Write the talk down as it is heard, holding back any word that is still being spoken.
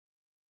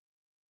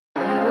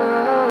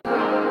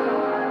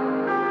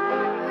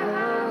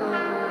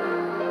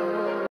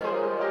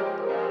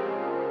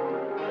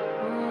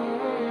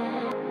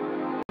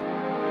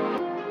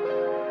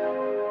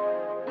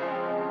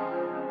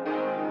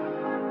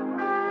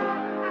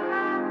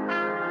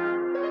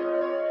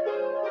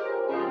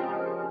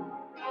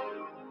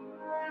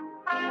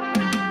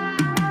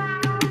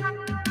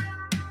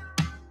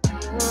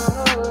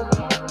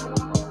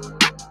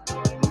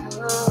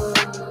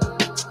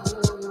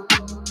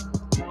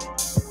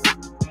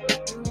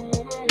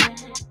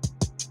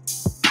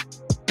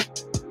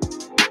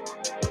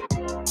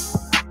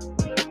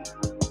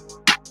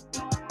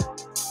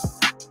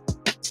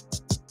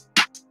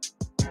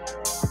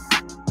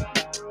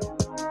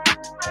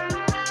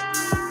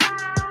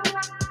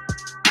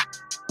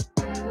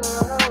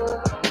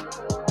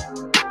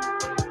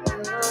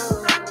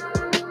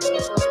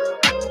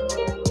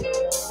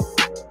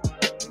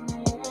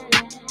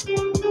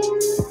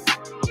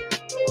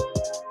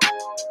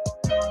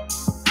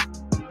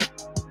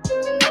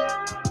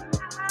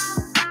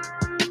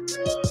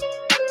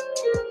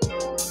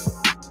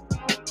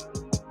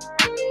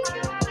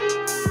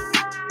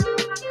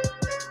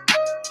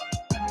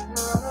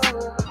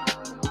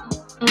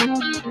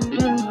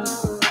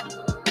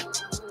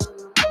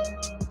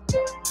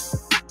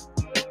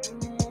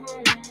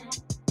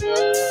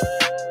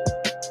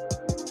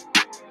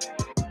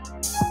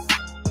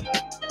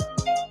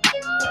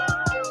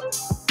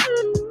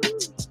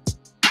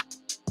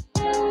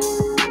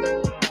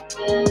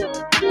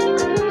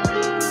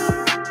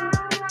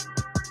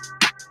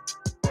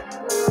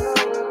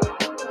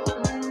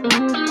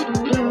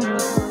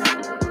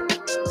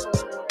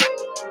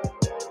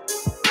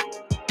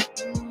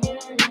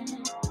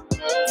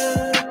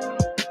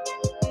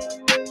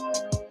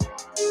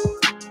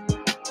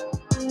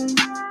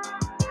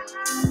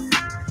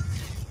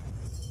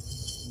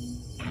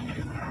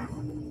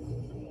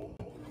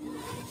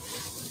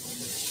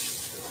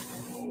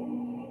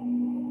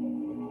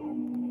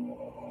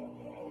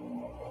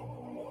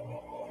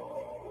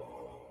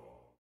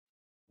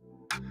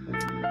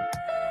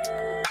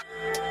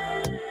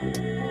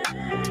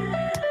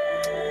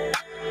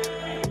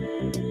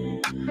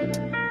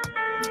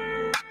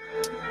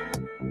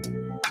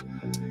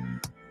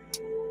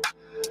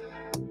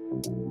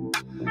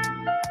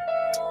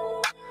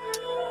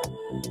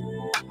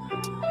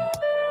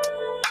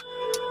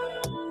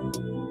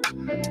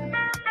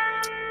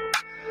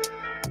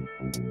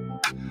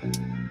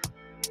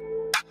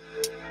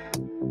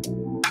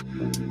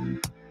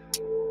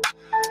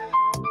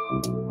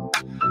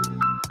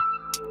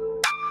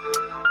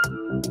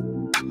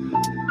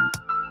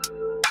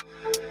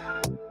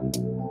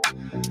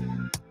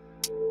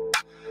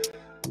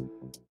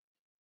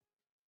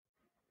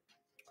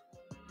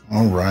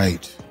All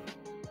right.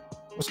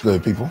 What's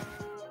good, people?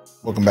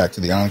 Welcome back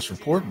to the Onyx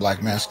Report, Black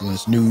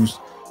Masculinist news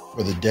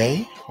for the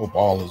day. Hope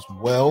all is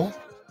well.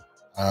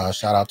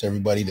 Shout out to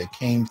everybody that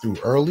came through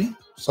early.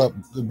 What's up,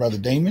 good brother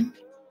Damon?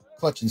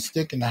 Clutch and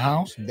Stick in the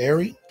house.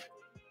 Barry,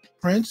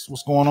 Prince,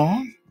 what's going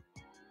on?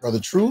 Brother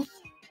Truth.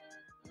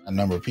 A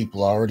number of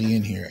people already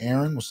in here.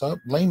 Aaron, what's up?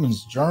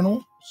 Layman's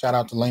Journal. Shout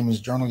out to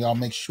Layman's Journal. Y'all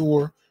make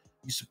sure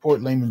you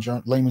support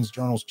Layman's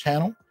Journal's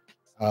channel.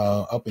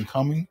 Up and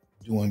coming.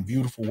 Doing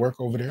beautiful work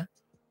over there.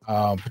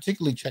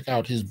 Particularly check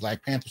out his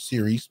Black Panther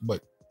series,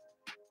 but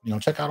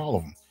check out all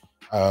of them.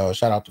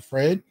 Shout out to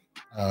Fred,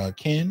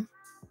 Ken,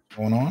 what's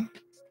going on?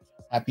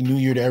 Happy New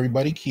Year to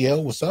everybody.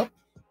 Kiel, what's up?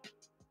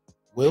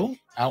 Will,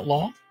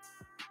 Outlaw,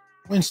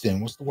 Winston,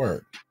 what's the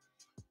word?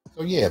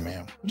 So yeah,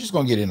 man, we're just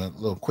gonna get in a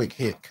little quick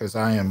hit because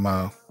I am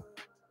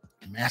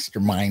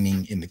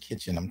masterminding in the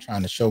kitchen. I'm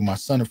trying to show my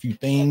son a few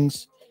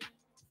things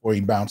before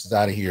he bounces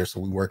out of here.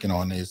 So we're working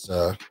on his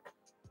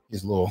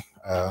little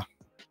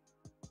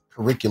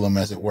curriculum,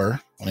 as it were,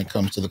 when it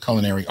comes to the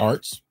culinary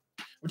arts.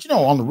 But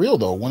on the real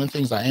though, one of the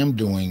things I am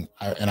doing,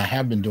 and I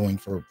have been doing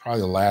for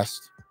probably the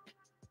last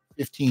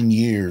 15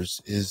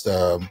 years, is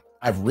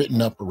I've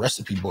written up a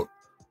recipe book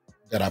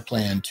that I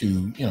plan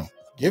to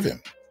give him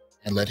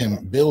and let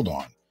him build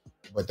on.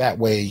 But that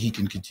way he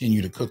can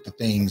continue to cook the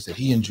things that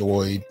he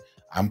enjoyed.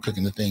 I'm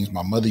cooking the things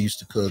my mother used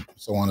to cook,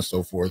 so on and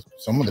so forth.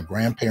 Some of the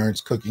grandparents'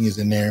 cooking is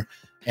in there,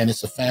 and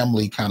it's a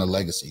family kind of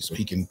legacy, so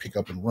he can pick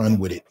up and run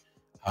with it.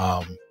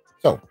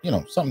 So,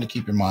 something to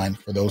keep in mind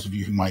for those of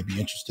you who might be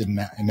interested in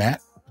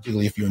that,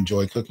 particularly if you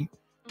enjoy cooking.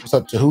 What's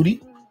up to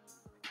Hootie?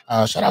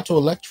 Shout out to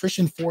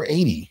Electrician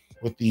 480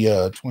 with the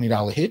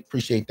 $20 hit.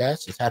 Appreciate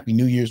that. Says Happy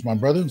New Year's, my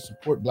brother, and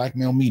support Black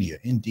male media.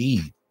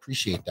 Indeed.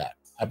 Appreciate that.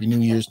 Happy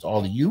New Year's to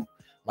all of you.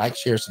 Like,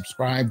 share,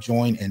 subscribe,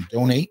 join, and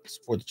donate.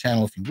 Support the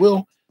channel if you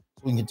will,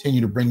 so we can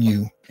continue to bring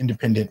you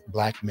independent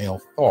Black male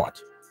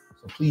thought.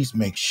 So please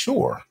make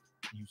sure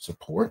you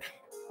support.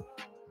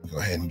 Go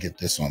ahead and get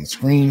this on the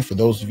screen for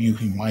those of you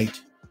who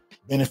might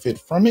benefit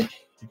from it.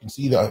 You can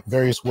see the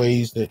various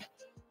ways that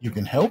you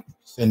can help.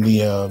 Send me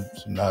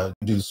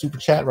do the super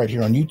chat right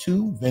here on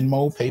YouTube,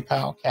 Venmo,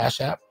 PayPal, Cash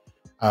App.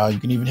 You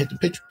can even hit the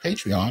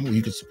Patreon where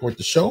you can support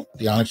the show,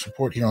 the Onyx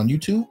Report here on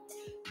YouTube.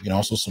 You can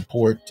also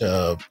support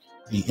the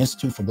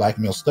Institute for Black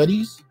Male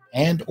Studies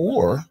and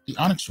or the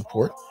Onyx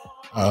Report,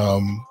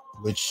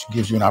 which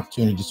gives you an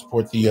opportunity to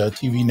support the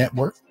TV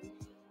network.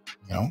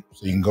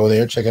 So you can go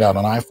there, check it out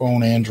on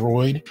iPhone,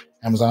 Android,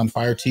 Amazon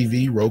Fire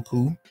TV,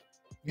 Roku.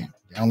 Yeah,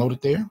 download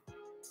it there.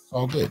 It's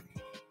all good.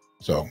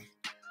 So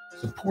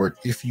support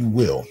if you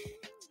will.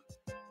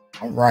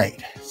 All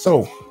right.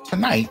 So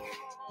tonight,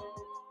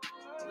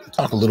 I'll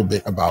talk a little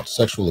bit about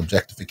sexual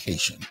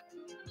objectification.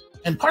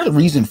 And part of the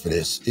reason for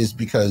this is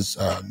because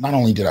not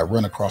only did I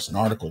run across an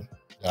article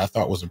that I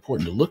thought was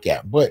important to look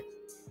at, but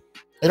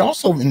it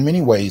also in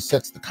many ways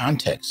sets the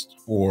context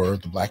for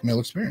the Black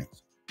male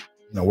experience.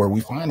 Where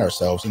we find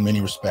ourselves in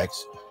many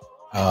respects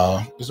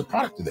is a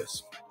product of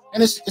this.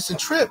 And it's a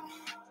trip.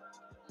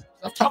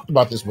 I've talked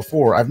about this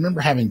before. I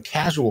remember having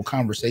casual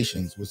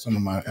conversations with some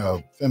of my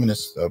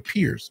feminist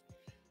peers.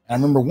 And I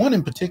remember one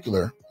in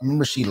particular,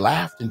 she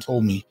laughed and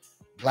told me,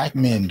 Black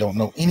men don't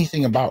know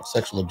anything about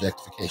sexual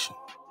objectification.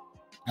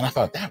 And I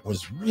thought that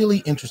was really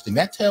interesting.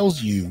 That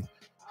tells you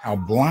how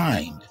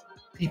blind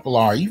people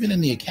are, even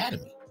in the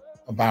academy,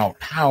 about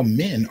how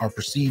men are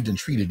perceived and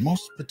treated,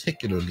 most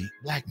particularly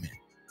Black men.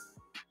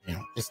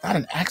 It's not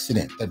an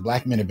accident that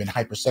Black men have been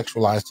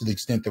hypersexualized to the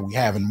extent that we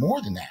have, and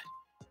more than that,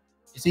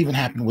 it's even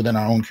happened within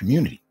our own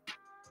community,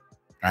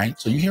 right?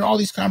 So you hear all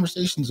these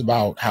conversations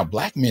about how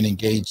Black men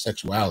engage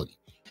sexuality,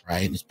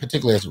 right? It's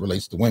particularly as it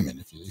relates to women.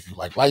 If you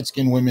like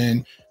light-skinned women,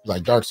 if you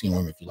like dark-skinned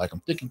women, if you like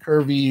them thick and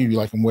curvy, if you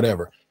like them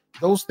whatever,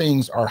 those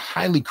things are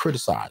highly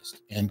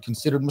criticized and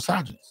considered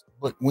misogynist.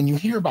 But when you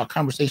hear about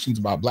conversations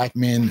about Black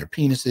men, their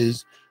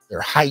penises,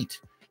 their height,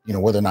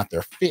 whether or not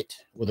they're fit,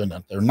 whether or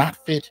not they're not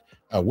fit,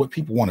 what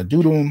people want to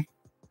do to them,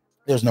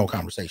 there's no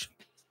conversation.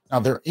 Now,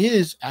 there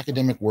is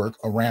academic work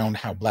around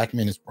how Black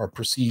men are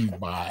perceived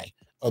by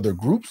other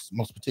groups,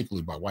 most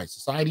particularly by white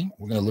society.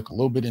 We're going to look a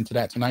little bit into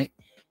that tonight,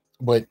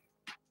 but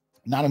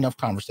not enough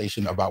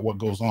conversation about what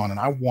goes on. And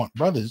I want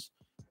brothers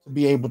to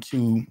be able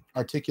to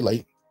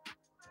articulate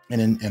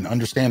and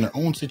understand their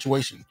own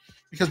situation,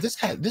 because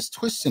this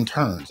twists and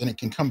turns, and it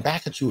can come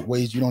back at you in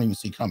ways you don't even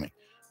see coming,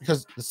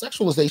 because the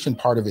sexualization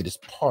part of it is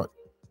part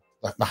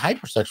the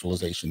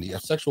hypersexualization, the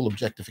sexual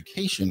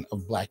objectification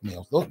of Black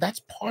males.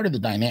 That's part of the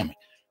dynamic,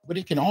 but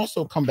it can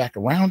also come back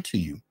around to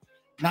you,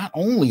 not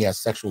only as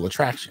sexual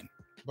attraction,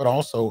 but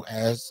also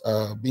as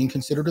being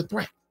considered a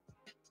threat.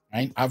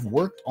 Right? I've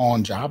worked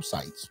on job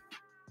sites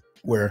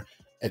where,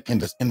 in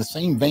the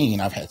same vein,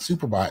 I've had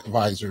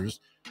supervisors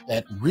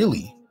that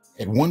really,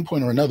 at one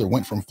point or another,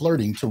 went from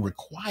flirting to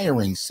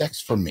requiring sex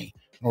from me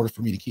in order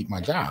for me to keep my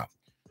job.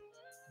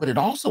 But it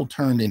also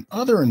turned in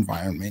other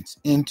environments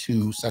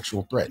into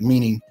sexual threat,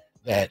 meaning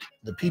that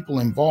the people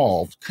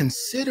involved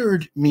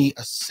considered me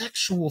a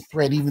sexual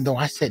threat, even though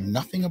I said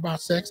nothing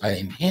about sex. I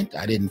didn't hint,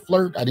 I didn't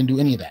flirt, I didn't do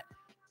any of that.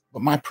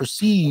 But my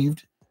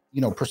perceived,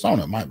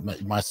 persona,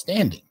 my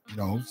standing,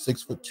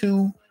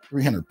 6'2",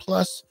 300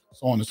 plus,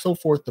 so on and so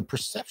forth. The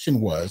perception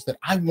was that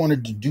I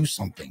wanted to do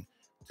something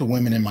to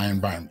women in my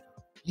environment,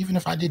 even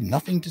if I did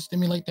nothing to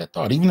stimulate that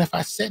thought, even if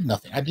I said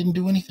nothing, I didn't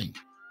do anything.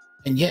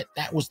 And yet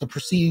that was the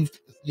perceived,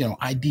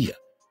 idea,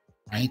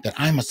 right? That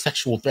I'm a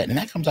sexual threat. And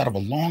that comes out of a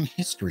long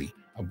history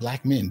of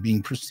Black men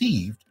being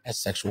perceived as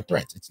sexual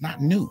threats. It's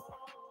not new.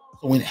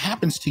 So when it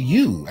happens to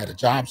you at a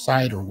job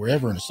site or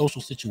wherever in a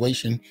social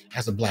situation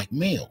as a Black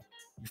male,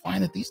 you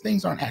find that these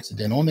things aren't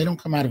accidental and they don't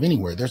come out of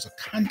anywhere. There's a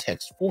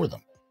context for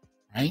them,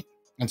 right?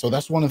 And so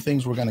that's one of the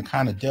things we're going to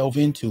kind of delve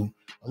into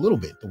a little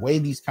bit, the way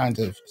these kinds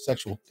of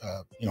sexual,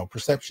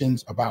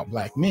 perceptions about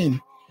Black men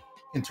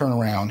can turn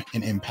around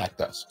and impact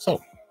us. So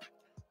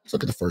let's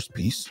look at the first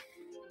piece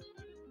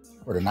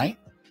for tonight.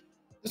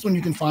 This one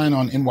you can find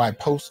on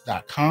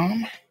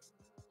nypost.com,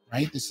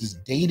 right? This is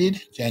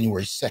dated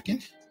January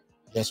 2nd,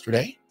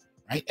 yesterday,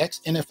 right?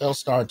 Ex-NFL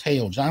star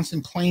Hasan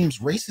Johnson claims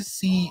racist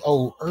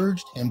CEO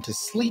urged him to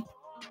sleep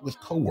with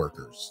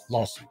coworkers.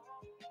 Lawsuit,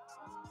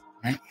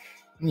 right?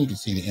 And you can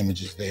see the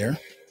images there.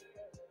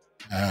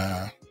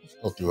 Let's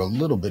go through a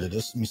little bit of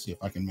this. Let me see if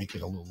I can make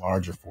it a little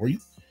larger for you.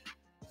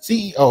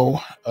 CEO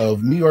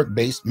of New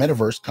York-based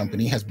metaverse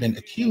company has been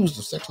accused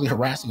of sexually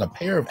harassing a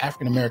pair of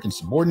African-American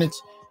subordinates,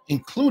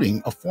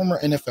 including a former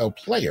NFL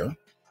player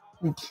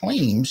who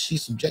claims she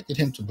subjected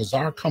him to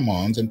bizarre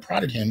come-ons and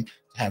prodded him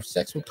to have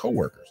sex with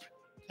coworkers.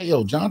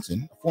 Hasan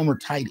Johnson, a former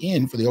tight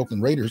end for the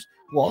Oakland Raiders,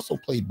 who also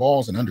played ball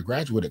as an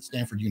undergraduate at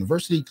Stanford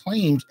University,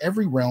 claims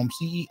Every Realm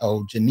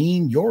CEO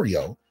Janine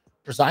Yorio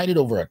presided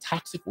over a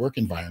toxic work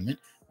environment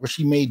where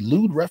she made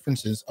lewd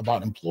references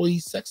about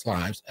employees' sex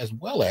lives as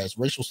well as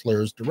racial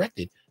slurs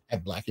directed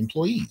at Black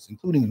employees,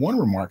 including one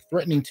remark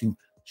threatening to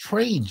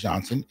trade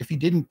Johnson if he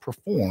didn't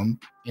perform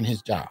in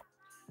his job.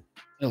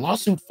 In a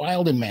lawsuit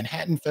filed in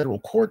Manhattan federal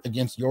court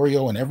against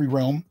Yorio and Every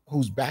Realm,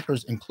 whose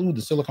backers include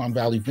the Silicon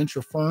Valley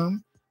venture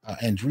firm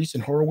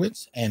Andreessen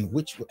Horowitz, and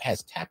which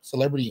has tapped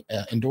celebrity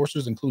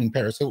endorsers including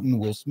Paris Hilton,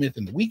 Will Smith,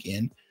 and The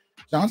Weeknd,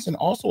 Johnson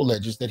also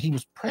alleges that he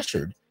was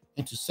pressured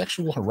into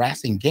sexual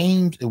harassing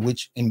games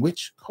in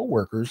which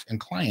coworkers and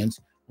clients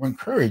were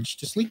encouraged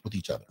to sleep with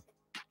each other.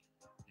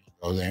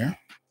 Go there.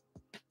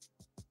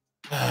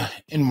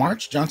 In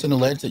March, Johnson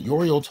alleged that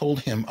Yorio told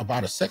him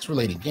about a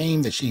sex-related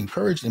game that she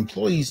encouraged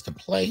employees to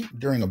play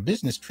during a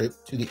business trip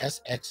to the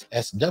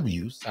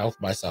SXSW, South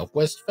by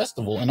Southwest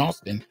Festival in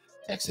Austin,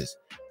 Texas.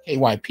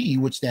 KYP,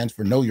 which stands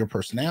for Know Your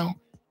Personnel,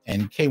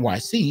 and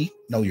KYC,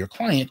 Know Your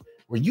Client,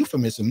 were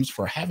euphemisms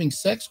for having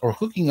sex or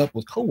hooking up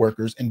with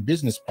coworkers and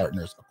business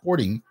partners,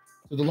 according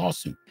to the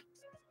lawsuit.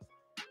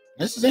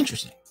 This is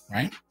interesting,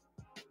 right?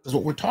 Because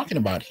what we're talking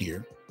about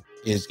here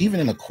is, even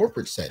in a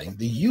corporate setting,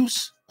 the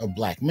use of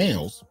Black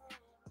males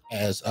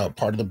as a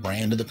part of the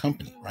brand of the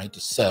company, right?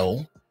 To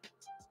sell,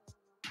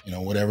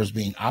 whatever's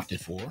being opted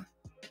for,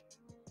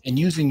 and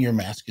using your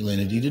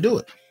masculinity to do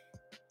it.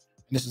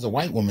 And this is a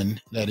white woman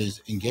that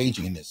is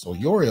engaging in this. So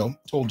Yorio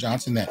told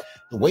Johnson that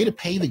the way to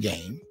pay the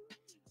game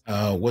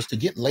was to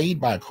get laid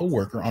by a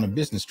coworker on a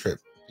business trip,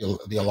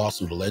 the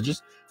lawsuit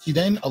alleges. She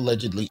then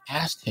allegedly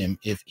asked him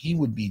if he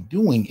would be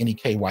doing any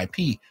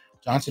KYP.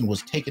 Johnson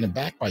was taken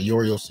aback by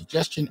Yorio's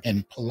suggestion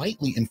and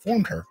politely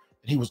informed her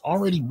that he was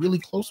already really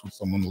close with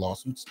someone, the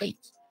lawsuit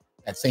states.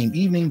 That same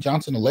evening,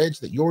 Johnson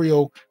alleged that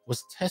Yorio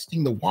was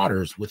testing the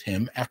waters with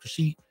him after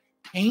she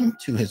came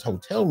to his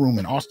hotel room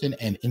in Austin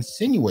and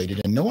insinuated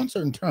in no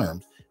uncertain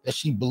terms that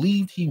she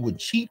believed he would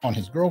cheat on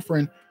his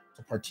girlfriend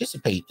to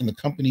participate in the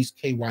company's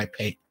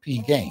KYP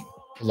game,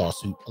 the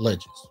lawsuit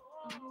alleges.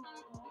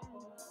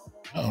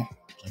 Oh,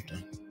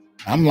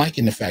 I'm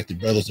liking the fact that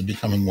brothers are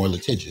becoming more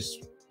litigious.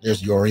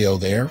 There's Yorio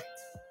there,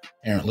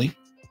 apparently,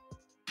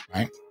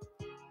 right?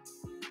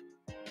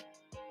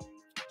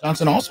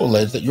 Johnson also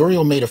alleged that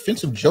Yorio made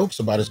offensive jokes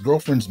about his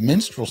girlfriend's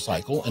menstrual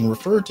cycle and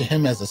referred to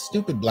him as a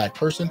stupid Black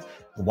person,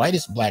 the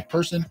whitest Black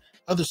person.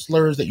 Other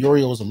slurs that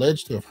Yorio was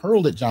alleged to have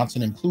hurled at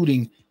Johnson,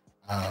 including,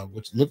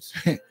 which looks,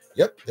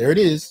 yep, there it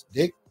is,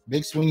 dick,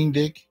 big swinging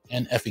dick,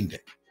 and effing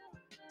dick.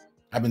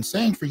 I've been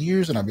saying for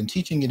years, and I've been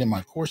teaching it in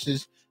my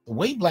courses, the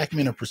way Black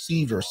men are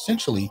perceived are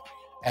essentially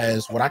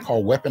as what I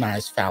call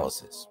weaponized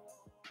phalluses.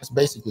 That's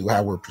basically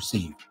how we're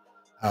perceived.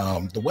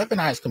 The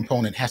weaponized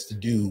component has to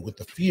do with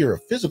the fear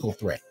of physical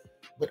threat.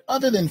 But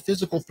other than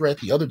physical threat,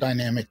 the other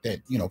dynamic that,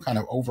 kind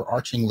of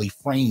overarchingly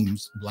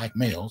frames Black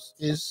males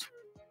is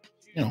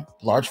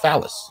large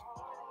phallus,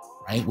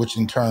 right? Which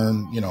in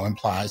turn,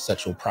 implies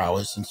sexual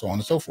prowess and so on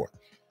and so forth.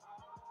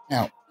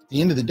 Now, at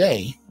the end of the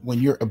day, when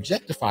you're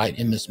objectified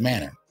in this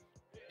manner,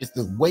 it's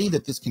the way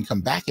that this can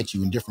come back at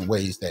you in different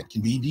ways that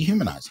can be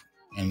dehumanizing.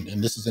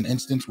 And this is an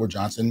instance where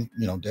Johnson,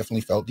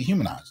 definitely felt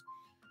dehumanized.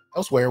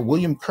 Elsewhere,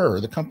 William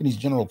Kerr, the company's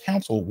general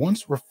counsel,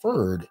 once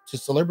referred to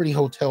celebrity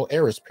hotel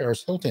heiress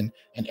Paris Hilton,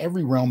 an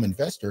every realm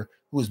investor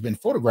who has been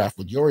photographed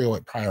with Yorio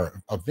at prior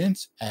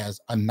events, as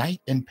a night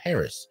in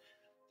Paris,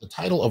 the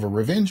title of a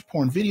revenge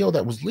porn video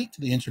that was leaked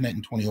to the internet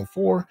in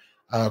 2004,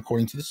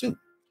 according to the suit.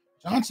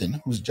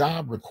 Johnson, whose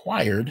job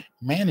required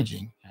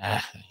managing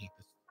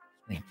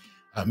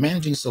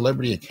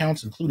celebrity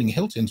accounts, including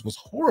Hilton's, was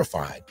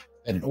horrified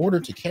that in order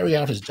to carry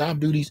out his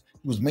job duties,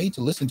 he was made to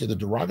listen to the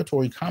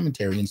derogatory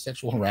commentary and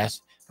sexual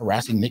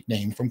harassing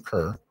nickname from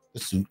Kerr, the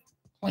suit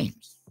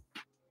claims.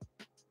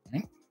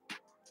 Okay.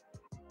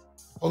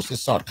 Post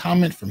has sought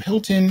comment from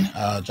Hilton.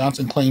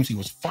 Johnson claims he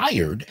was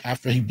fired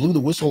after he blew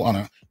the whistle on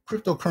a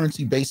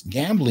cryptocurrency-based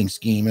gambling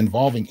scheme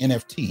involving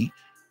NFT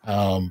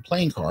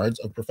playing cards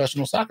of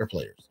professional soccer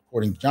players.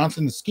 According to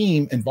Johnson, the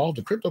scheme involved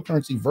a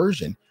cryptocurrency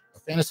version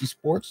of fantasy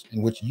sports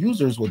in which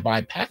users would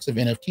buy packs of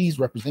NFTs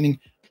representing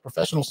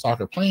professional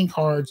soccer playing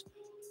cards.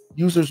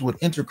 Users would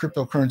enter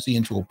cryptocurrency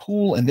into a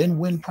pool and then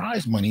win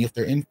prize money if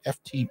their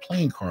NFT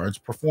playing cards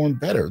performed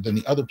better than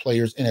the other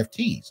players'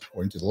 NFTs.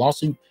 According to the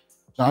lawsuit,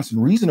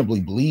 Johnson reasonably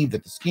believed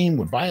that the scheme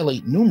would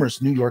violate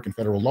numerous New York and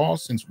federal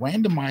laws, since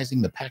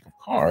randomizing the pack of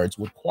cards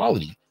would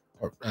qualify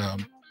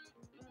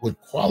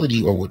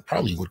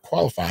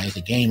as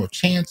a game of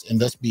chance and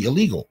thus be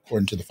illegal,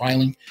 according to the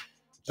filing.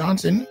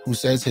 Johnson, who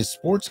says his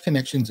sports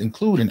connections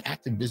include an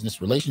active business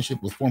relationship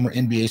with former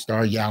NBA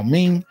star Yao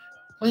Ming,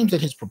 claims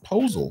that his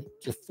proposal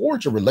to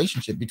forge a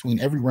relationship between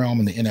Every Realm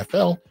and the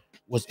NFL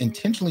was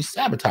intentionally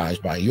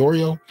sabotaged by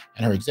Yorio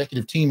and her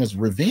executive team as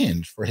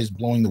revenge for his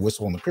blowing the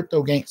whistle on the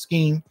crypto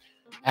scheme.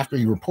 After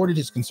he reported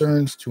his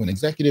concerns to an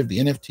executive, the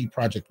NFT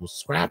project was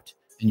scrapped,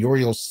 and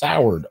Yorio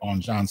soured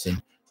on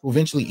Johnson, who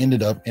eventually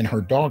ended up in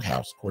her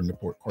doghouse, according to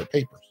court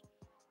papers.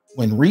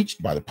 When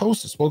reached by the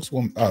Post, a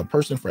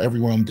spokesperson for Every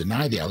Realm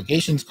denied the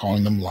allegations,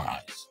 calling them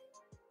lies.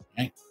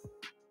 Okay?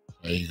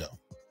 There you go.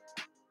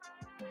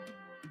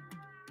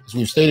 As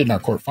we've stated in our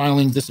court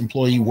filings, this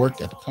employee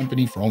worked at the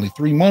company for only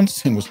 3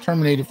 months and was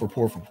terminated for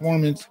poor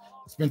performance,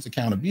 expense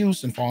account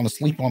abuse, and falling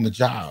asleep on the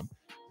job.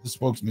 The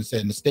spokesman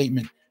said in a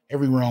statement,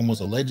 Every Realm was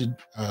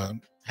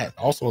had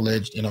also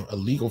alleged in a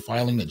legal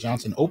filing that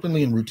Johnson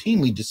openly and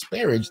routinely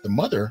disparaged the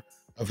mother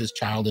of his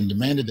child and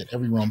demanded that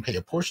Every Realm pay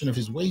a portion of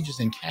his wages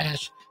in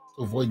cash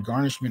to avoid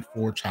garnishment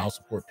for child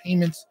support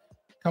payments.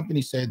 The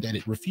company said that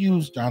it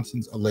refused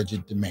Johnson's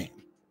alleged demand.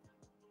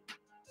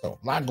 So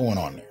a lot going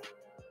on there.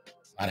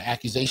 A lot of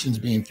accusations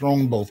being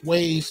thrown both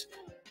ways.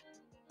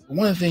 But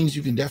one of the things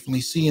you can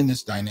definitely see in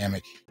this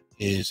dynamic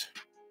is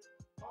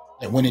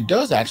that when it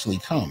does actually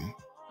come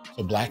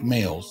to Black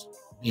males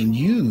being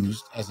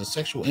used as a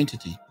sexual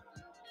entity,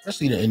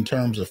 especially in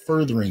terms of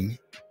furthering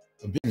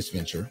a business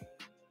venture,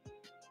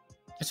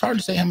 it's hard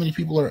to say how many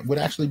people would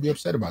actually be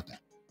upset about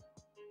that.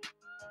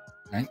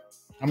 Right?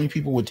 How many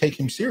people would take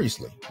him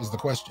seriously is the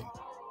question.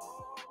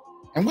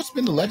 And what's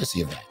been the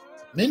legacy of that?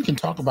 Men can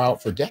talk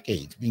about for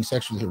decades being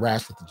sexually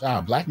harassed at the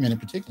job, Black men in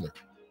particular.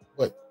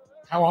 But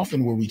how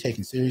often were we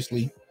taken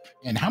seriously?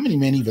 And how many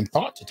men even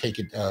thought to take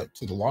it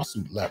to the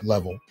lawsuit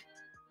level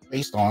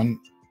based on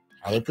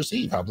how they're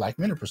perceived, how Black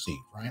men are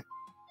perceived, right?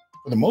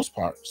 For the most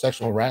part,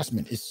 sexual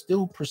harassment is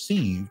still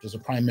perceived as a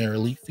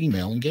primarily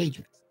female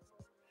engagement.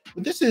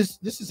 But this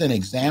is an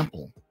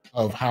example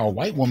of how a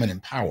white woman in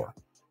power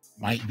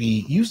might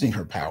be using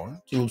her power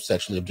to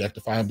sexually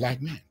objectify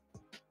Black men.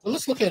 But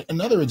let's look at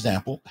another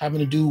example having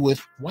to do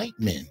with white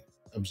men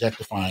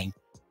objectifying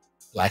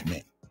Black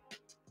men.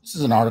 This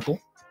is an article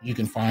you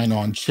can find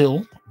on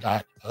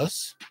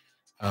chill.us.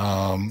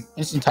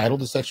 It's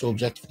entitled The Sexual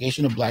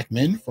Objectification of Black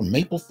Men from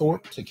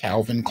Mapplethorpe to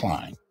Calvin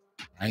Klein.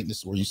 Right? This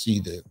is where you see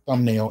the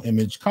thumbnail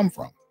image come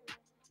from.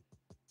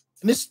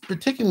 And this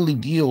particularly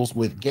deals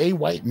with gay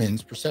white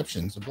men's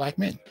perceptions of Black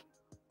men.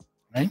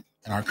 Right?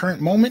 In our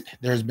current moment,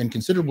 there has been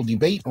considerable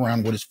debate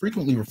around what is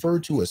frequently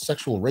referred to as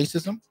sexual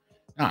racism.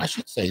 Now, I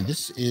should say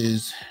this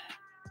is,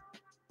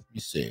 let me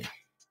see,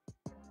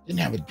 didn't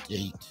have a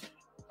date.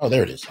 Oh,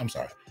 there it is. I'm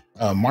sorry.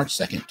 March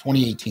 2nd,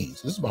 2018.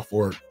 So this is about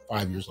 4 or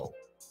 5 years old.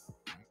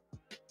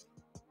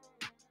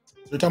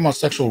 So we're talking about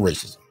sexual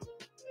racism.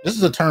 This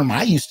is a term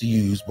I used to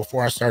use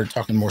before I started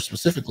talking more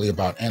specifically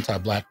about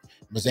anti-Black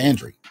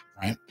misandry,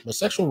 right? But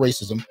sexual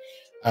racism,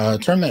 a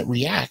term that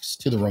reacts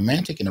to the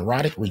romantic and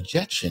erotic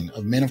rejection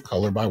of men of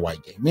color by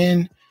white gay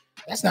men.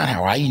 That's not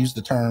how I use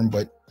the term,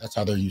 but that's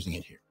how they're using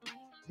it here.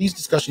 These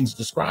discussions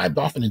described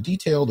often in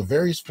detail the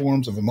various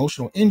forms of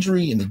emotional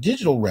injury in the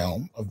digital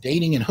realm of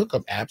dating and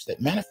hookup apps that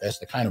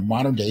manifest the kind of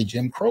modern-day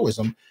Jim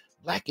Crowism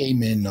Black gay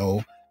men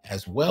know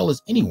as well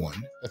as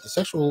anyone that the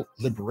sexual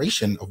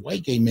liberation of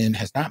white gay men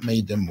has not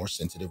made them more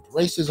sensitive to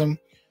racism.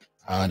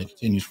 And it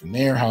continues from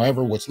there.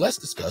 However, what's less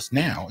discussed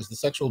now is the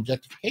sexual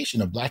objectification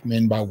of Black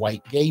men by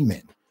white gay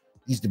men.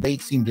 These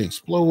debates seem to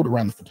explode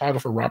around the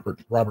photographer Robert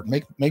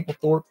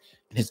Mapplethorpe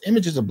and his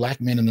images of Black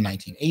men in the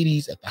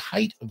 1980s at the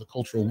height of the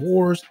cultural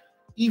wars,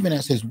 even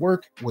as his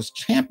work was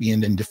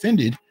championed and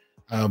defended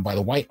by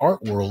the white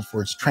art world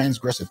for its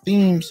transgressive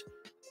themes.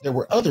 There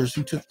were others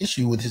who took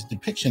issue with his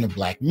depiction of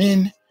Black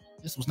men.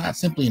 This was not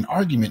simply an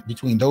argument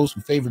between those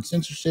who favored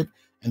censorship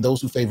and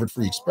those who favored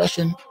free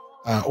expression,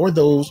 or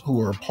those who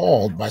were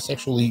appalled by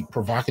sexually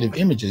provocative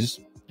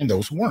images and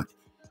those who weren't.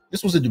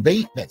 This was a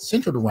debate that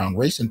centered around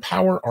race and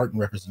power, art and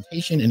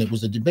representation, and it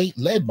was a debate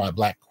led by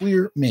Black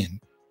queer men.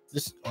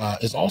 This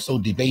is also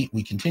a debate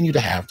we continue to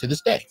have to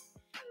this day.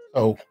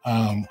 So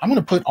I'm going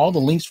to put all the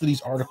links for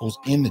these articles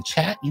in the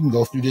chat. You can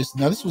go through this.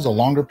 Now, this was a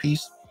longer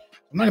piece.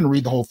 I'm not going to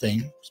read the whole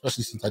thing,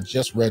 especially since I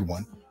just read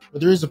one. But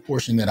there is a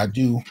portion that I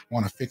do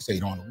want to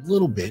fixate on a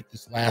little bit.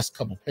 This last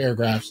couple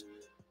paragraphs.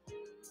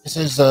 It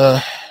says,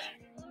 let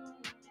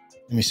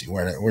me see,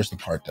 where's the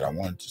part that I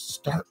wanted to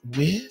start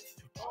with?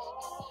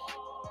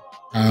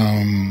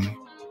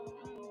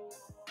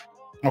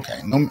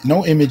 Okay,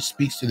 no image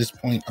speaks to this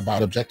point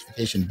about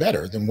objectification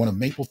better than one of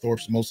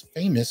Mapplethorpe's most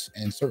famous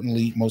and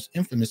certainly most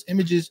infamous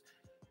images,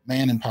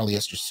 man in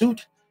polyester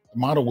suit. The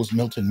model was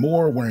Milton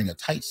Moore, wearing a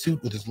tight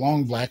suit with his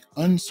long black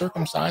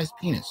uncircumcised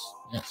penis,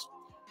 yes,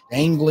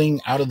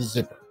 dangling out of the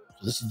zipper.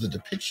 So this is the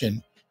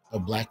depiction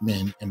of Black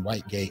men in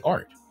white gay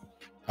art.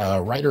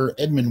 Writer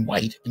Edmund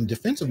White, in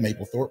defense of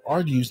Mapplethorpe,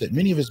 argues that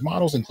many of his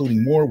models,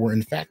 including Moore, were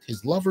in fact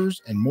his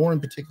lovers, and Moore in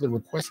particular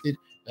requested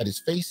that his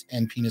face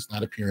and penis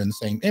not appear in the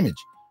same image.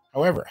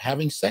 However,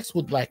 having sex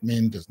with Black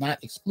men does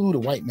not exclude a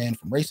white man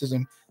from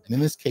racism, and in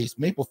this case,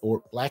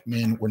 Mapplethorpe, Black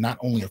men were not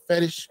only a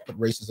fetish, but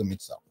racism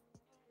itself.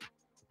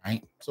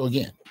 Right? So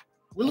again,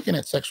 we're looking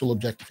at sexual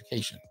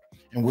objectification,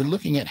 and we're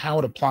looking at how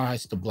it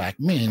applies to Black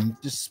men,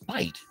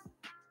 despite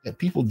that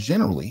people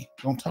generally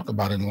don't talk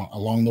about it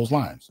along those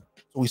lines.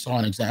 So we saw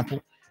an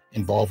example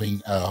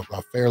involving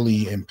a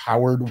fairly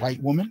empowered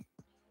white woman.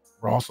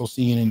 We're also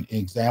seeing an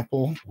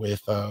example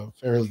with a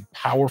fairly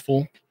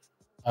powerful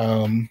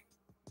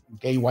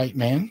gay white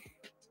man.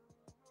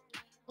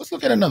 Let's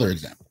look at another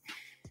example.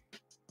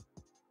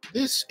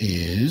 This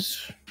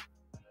is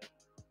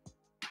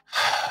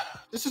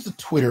a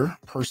Twitter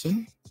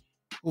person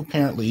who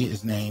apparently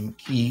is named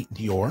Key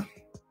Dior.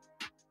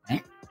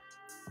 Right?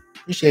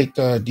 Appreciate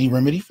D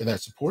Remedy for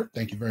that support.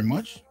 Thank you very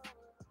much.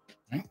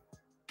 Right?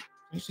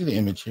 You see the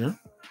image here.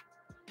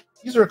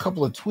 These are a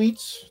couple of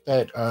tweets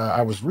that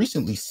I was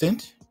recently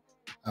sent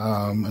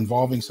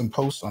involving some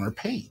posts on her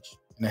page.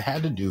 And it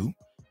had to do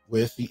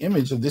with the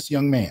image of this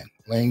young man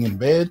laying in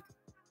bed,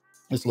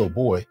 this little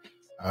boy,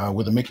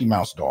 with a Mickey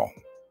Mouse doll.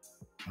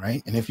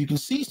 Right? And if you can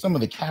see some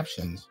of the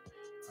captions,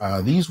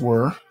 these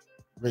were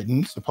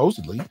written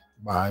supposedly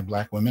by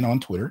Black women on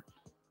Twitter.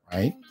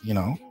 Right? You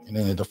know, and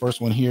then the first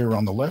one here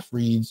on the left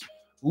reads,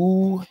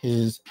 "Ooh,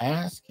 his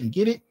ass can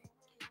get it."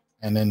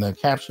 And then the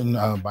caption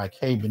by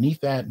Kay beneath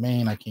that,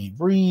 "Man, I can't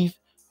breathe.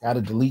 Got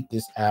to delete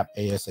this app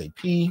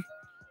ASAP.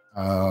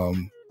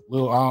 Gonna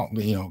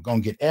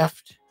get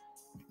effed."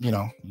 You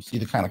know, you see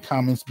the kind of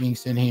comments being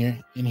sent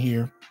in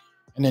here.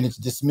 And then it's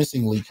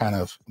dismissingly kind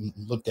of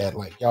looked at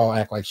like, y'all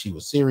act like she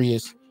was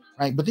serious,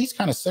 right? But these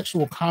kind of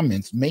sexual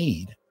comments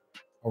made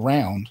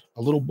around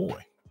a little boy,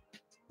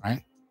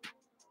 right?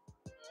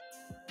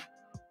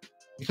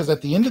 Because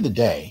at the end of the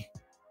day,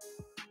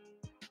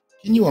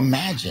 can you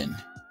imagine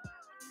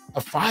a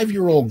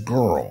 5-year-old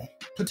girl,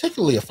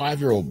 particularly a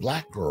 5-year-old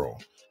Black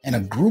girl, and a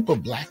group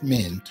of Black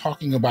men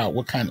talking about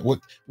what kind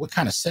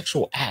of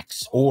sexual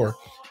acts or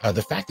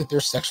the fact that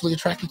they're sexually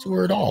attracted to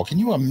her at all? Can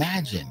you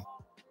imagine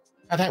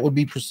how that would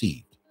be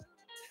perceived?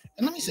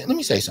 And let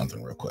me say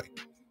something real quick.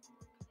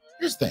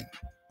 Here's the thing.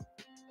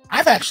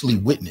 I've actually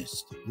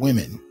witnessed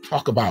women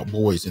talk about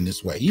boys in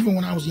this way, even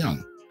when I was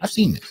young. I've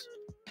seen this.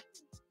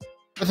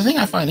 But the thing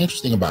I find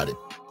interesting about it,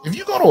 if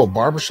you go to a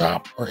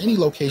barbershop or any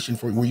location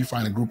where you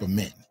find a group of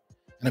men,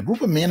 and a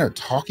group of men are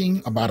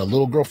talking about a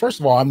little girl,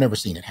 first of all, I've never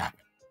seen it happen.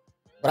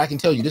 But I can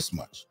tell you this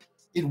much.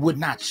 It would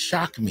not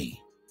shock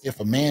me if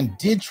a man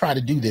did try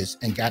to do this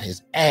and got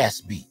his ass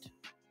beat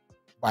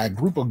by a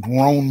group of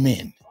grown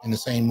men in the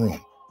same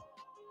room.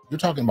 You're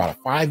talking about a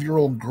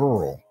 5-year-old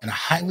girl in a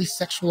highly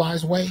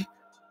sexualized way?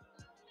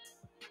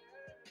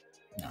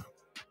 No,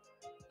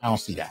 I don't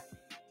see that.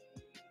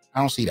 I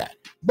don't see that.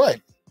 But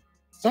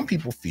some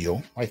people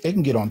feel like they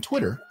can get on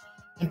Twitter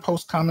and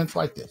post comments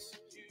like this,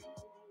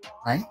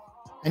 right?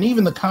 And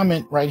even the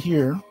comment right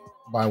here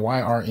by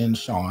YRN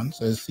Sean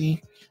says,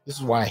 "See, this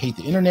is why I hate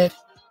the internet.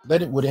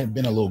 Let it would have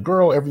been a little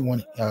girl.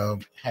 Everyone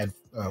had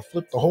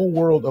flipped the whole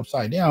world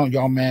upside down.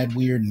 Y'all mad,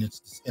 weird, and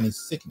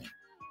it's sickening."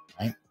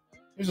 Right?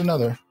 Here's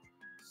another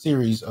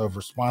series of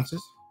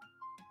responses.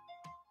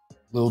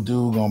 "Little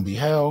dude gonna be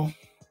hell."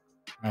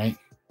 Right?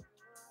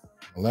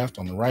 On the left,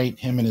 on the right,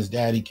 him and his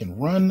daddy can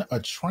run a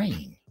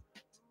train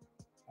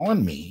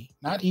on me,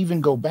 not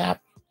even go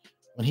back.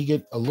 When he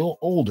get a little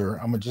older,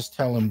 I'm gonna just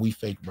tell him we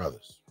fake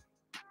brothers.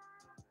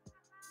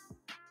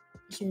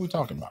 This is what we're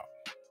talking about.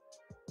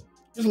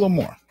 Here's a little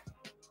more.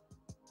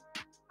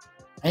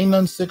 Ain't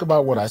nothing sick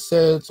about what I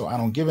said, so I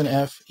don't give an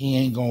F. He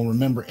ain't gonna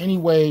remember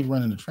anyway,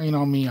 running the train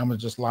on me. I'm gonna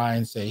just lie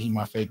and say he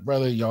my fake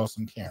brother, y'all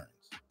some Karens.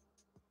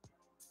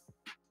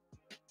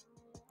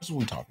 This is what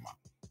we're talking about.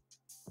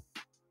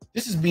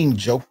 This is being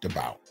joked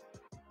about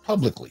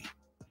publicly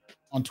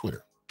on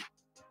Twitter.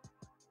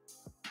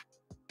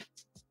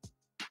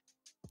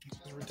 This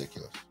is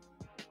ridiculous.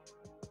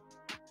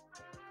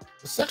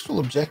 The sexual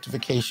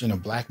objectification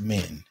of black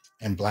men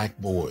and black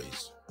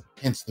boys,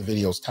 hence the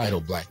video's title,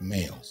 Black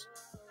Males,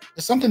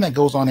 is something that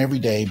goes on every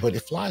day, but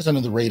it flies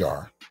under the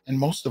radar. And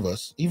most of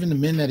us, even the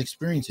men that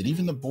experience it,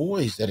 even the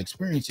boys that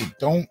experience it,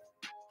 don't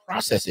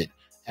process it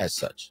as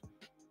such.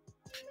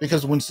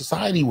 Because when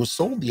society was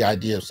sold the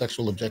idea of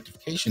sexual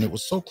objectification, it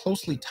was so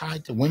closely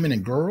tied to women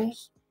and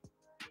girls,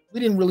 we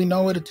didn't really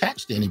know it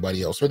attached to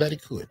anybody else or that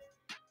it could.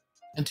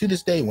 And to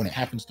this day, when it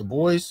happens to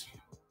boys,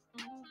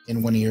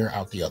 in one ear,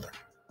 out the other.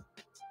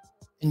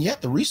 And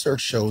yet the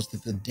research shows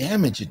that the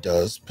damage it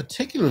does,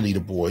 particularly to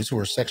boys who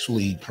are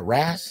sexually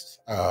harassed,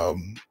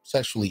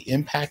 sexually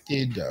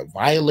impacted,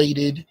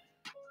 violated,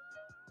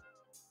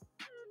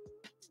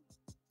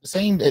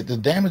 the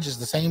damage is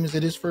the same as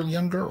it is for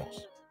young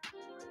girls.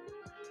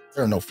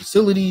 There are no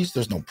facilities.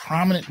 There's no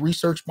prominent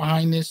research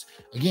behind this.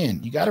 Again,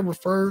 you got to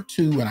refer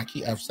to, and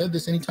I've said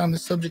this anytime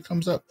this subject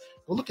comes up,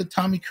 go look at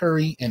Tommy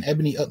Curry and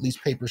Ebony Utley's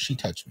paper, She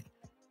Touched Me.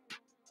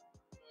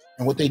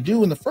 And what they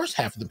do in the first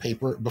half of the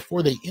paper,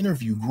 before they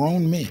interview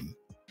grown men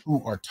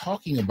who are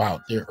talking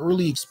about their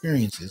early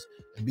experiences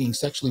of being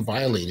sexually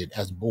violated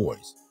as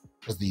boys,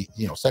 because the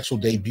sexual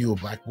debut of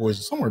black boys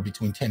is somewhere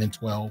between 10 and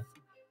 12,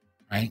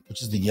 right?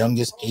 Which is the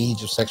youngest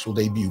age of sexual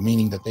debut,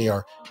 meaning that they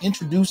are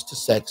introduced to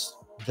sex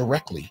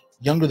directly,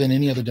 younger than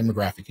any other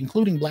demographic,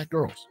 including black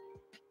girls.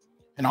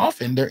 And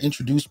often they're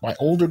introduced by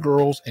older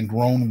girls and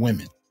grown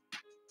women.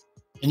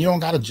 And you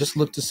don't got to just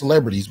look to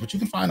celebrities, but you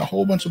can find a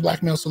whole bunch of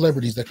black male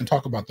celebrities that can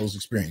talk about those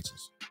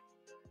experiences.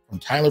 From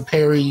Tyler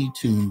Perry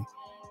to,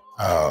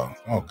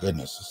 oh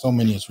goodness, so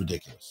many, it's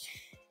ridiculous.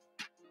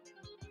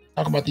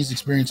 Talk about these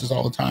experiences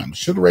all the time.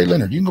 Sugar Ray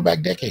Leonard, you can go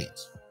back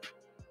decades.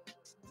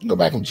 You can go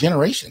back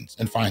generations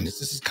and find this.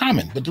 This is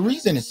common. But the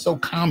reason it's so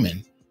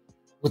common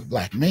with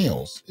black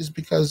males is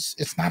because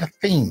it's not a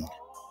thing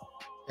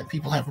that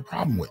people have a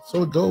problem with.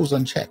 So it goes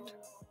unchecked.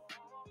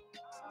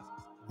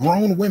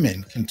 Grown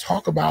women can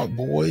talk about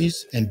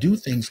boys and do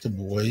things to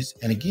boys,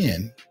 and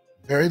again,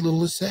 very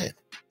little is said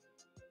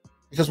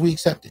because we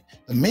accept it.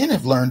 The men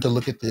have learned to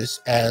look at this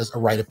as a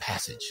rite of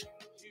passage.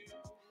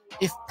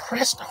 If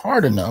pressed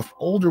hard enough,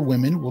 older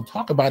women will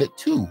talk about it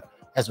too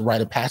as a rite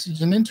of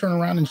passage and then turn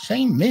around and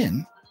shame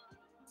men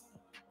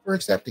for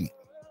accepting it.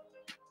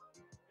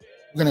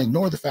 We're going to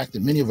ignore the fact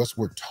that many of us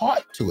were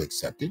taught to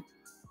accept it,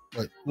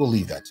 but we'll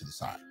leave that to the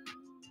side.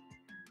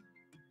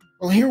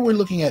 Well, here we're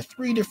looking at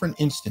 3 different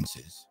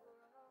instances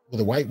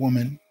with a white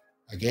woman,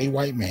 a gay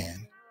white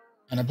man,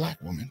 and a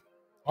black woman,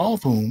 all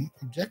of whom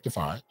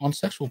objectify on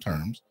sexual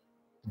terms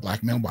the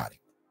black male body.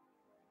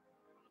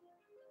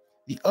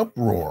 The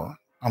uproar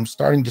I'm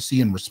starting to see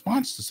in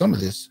response to some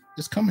of this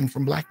is coming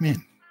from black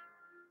men.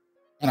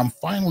 And I'm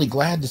finally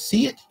glad to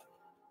see it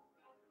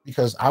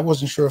because I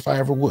wasn't sure if I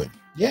ever would.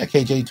 Yeah,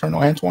 KJ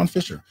Eternal, Antoine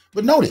Fisher.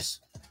 But notice,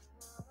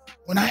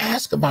 when I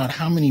ask about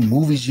how many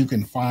movies you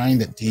can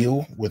find that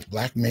deal with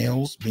black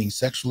males being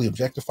sexually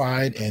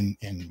objectified and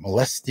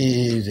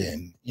molested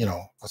and,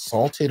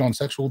 assaulted on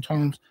sexual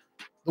terms,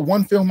 the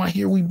one film I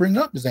hear we bring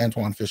up is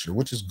Antoine Fisher,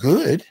 which is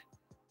good.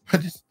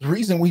 But the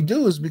reason we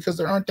do is because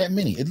there aren't that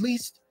many, at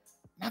least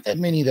not that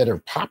many that are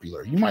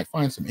popular. You might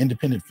find some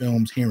independent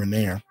films here and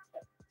there.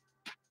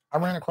 I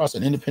ran across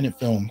an independent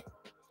film,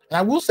 and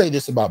I will say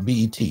this about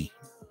BET.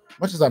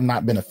 Much as I've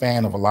not been a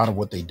fan of a lot of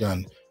what they've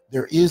done,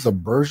 there is a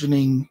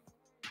burgeoning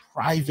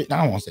private,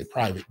 I don't want to say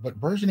private, but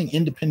burgeoning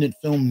independent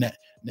film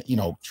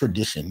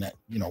tradition that,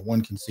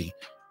 one can see.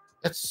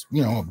 That's,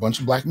 a bunch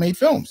of black made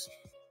films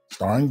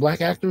starring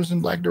black actors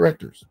and black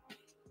directors.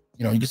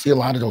 You can see a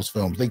lot of those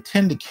films. They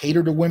tend to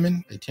cater to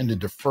women. They tend to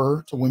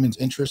defer to women's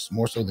interests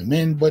more so than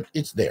men, but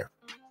it's there.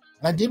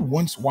 And I did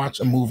once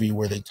watch a movie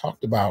where they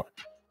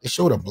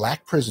showed a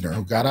black prisoner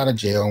who got out of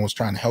jail and was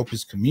trying to help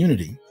his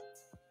community.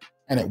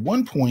 And at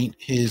one point,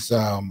 his,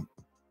 I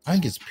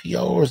think it's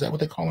PO, or is that what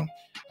they call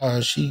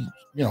him? She,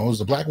 it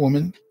was a black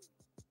woman.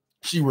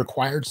 She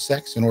required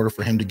sex in order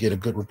for him to get a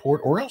good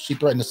report, or else she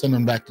threatened to send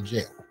him back to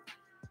jail.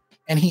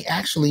 And he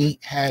actually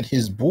had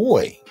his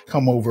boy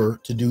come over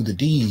to do the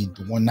deed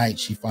the one night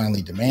she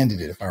finally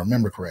demanded it, if I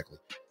remember correctly.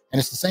 And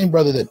it's the same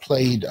brother that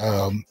played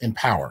in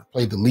Power,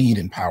 played the lead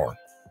in Power.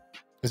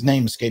 His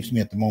name escapes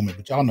me at the moment,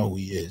 but y'all know who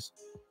he is.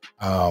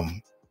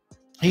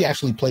 He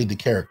actually played the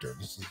character.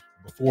 This is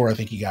before I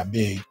think he got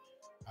big.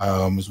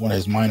 It was one of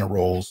his minor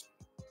roles.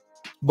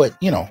 But,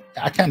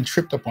 I kind of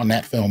tripped up on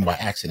that film by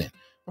accident.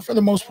 But for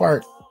the most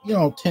part,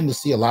 tend to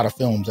see a lot of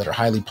films that are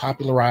highly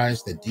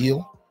popularized that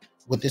deal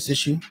with this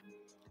issue,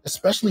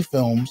 especially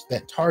films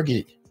that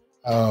target,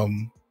 how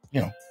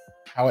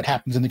it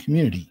happens in the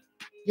community.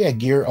 Yeah,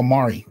 Gear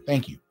Amari.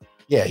 Thank you.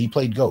 Yeah, he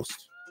played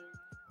Ghost.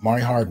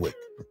 Amari Hardwick.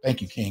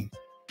 Thank you, King.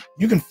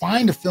 You can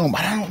find a film.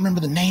 I don't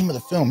remember the name of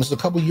the film. This was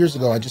a couple years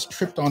ago. I just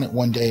tripped on it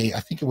one day. I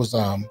think it was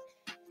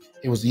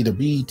either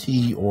BET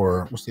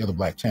or what's the other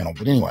black channel.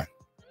 But anyway,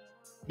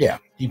 yeah,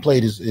 he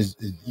played his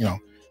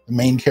the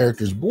main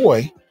character's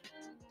boy.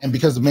 And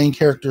because the main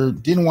character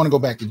didn't want to go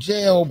back to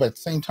jail, but at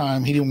the same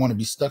time, he didn't want to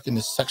be stuck in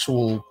this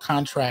sexual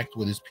contract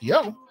with his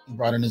PO, he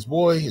brought in his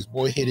boy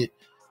hit it.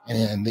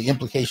 And the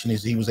implication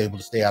is he was able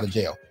to stay out of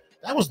jail.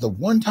 That was the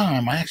one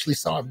time I actually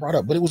saw it brought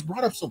up, but it was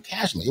brought up so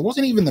casually. It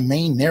wasn't even the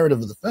main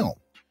narrative of the film.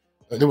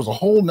 There was a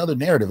whole nother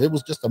narrative. It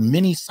was just a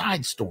mini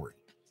side story.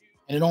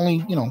 And it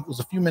only, was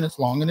a few minutes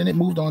long, and then it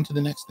moved on to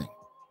the next thing.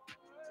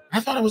 I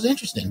thought it was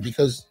interesting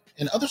because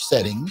in other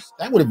settings,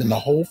 that would have been the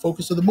whole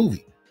focus of the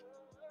movie.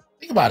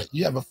 Think about it.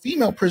 You have a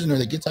female prisoner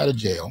that gets out of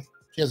jail.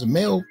 She has a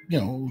male,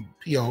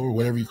 PO or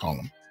whatever you call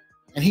him.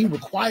 And he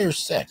requires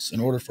sex in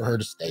order for her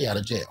to stay out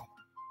of jail.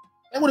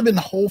 That would have been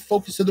the whole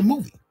focus of the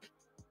movie.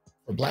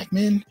 For black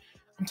men,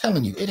 I'm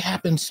telling you, it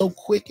happened so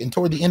quick. And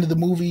toward the end of the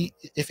movie,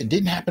 if it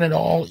didn't happen at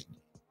all,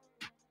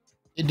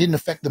 it didn't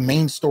affect the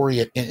main story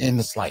in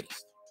the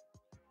slightest.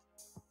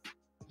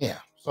 Yeah.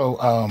 So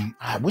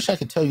I wish I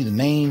could tell you the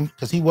name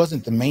because he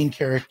wasn't the main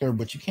character,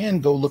 but you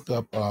can go look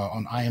up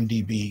on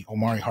IMDb,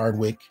 Omari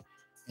Hardwick.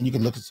 And you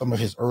can look at some of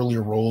his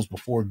earlier roles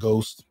before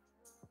Ghost,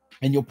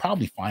 and you'll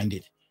probably find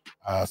it.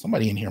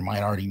 Somebody in here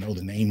might already know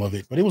the name of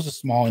it, but it was a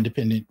small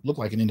independent, looked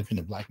like an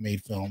independent black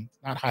made film,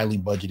 not highly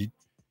budgeted.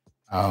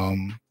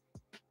 I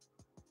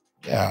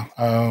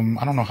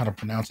don't know how to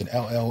pronounce it.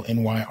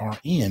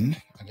 LLNYRN.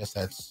 I guess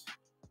that's,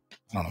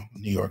 I don't know,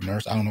 New York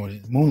Nurse. I don't know what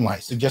it is.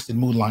 Moonlight, suggested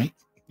Moonlight.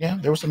 Yeah,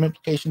 there were some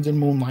implications in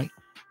Moonlight.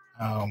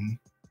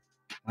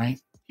 Right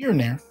here and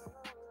there.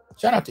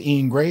 Shout out to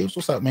Ian Graves.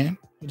 What's up, man?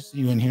 Good to see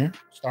you in here.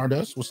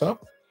 Stardust, what's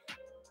up?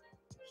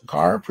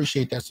 Shakar,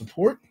 appreciate that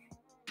support.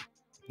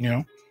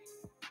 But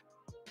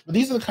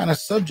these are the kind of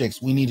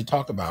subjects we need to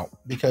talk about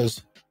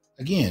because,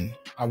 again,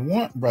 I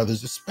want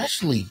brothers,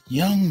 especially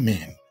young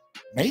men,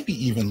 maybe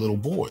even little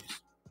boys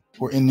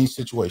who are in these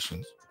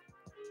situations,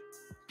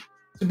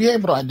 to be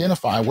able to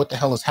identify what the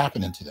hell is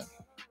happening to them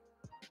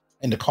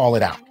and to call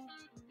it out.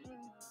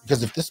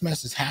 Because if this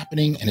mess is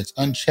happening and it's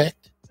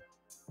unchecked,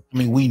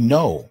 we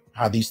know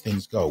how these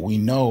things go. We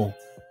know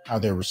how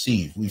they're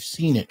received. We've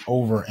seen it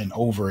over and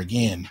over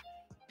again.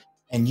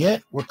 And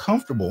yet we're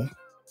comfortable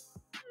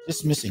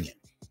dismissing it.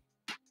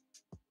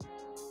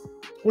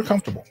 We're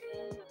comfortable.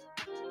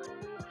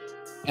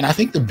 And I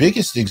think the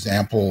biggest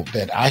example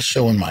that I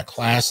show in my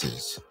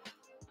classes,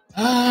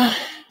 let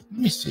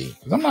me see,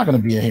 because I'm not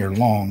going to be here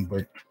long,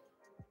 but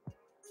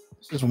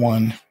this is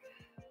one.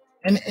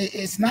 And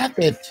it's not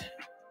that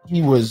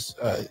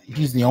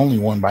he's the only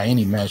one by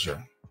any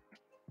measure.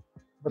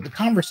 But the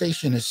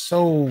conversation is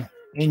so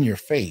in your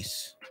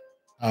face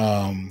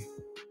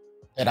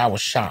that I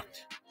was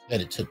shocked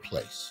that it took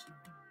place.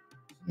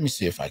 Let me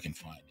see if I can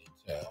find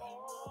it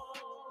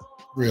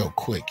real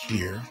quick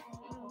here.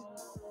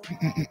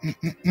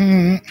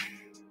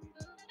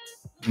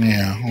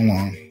 Yeah, hold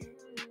on.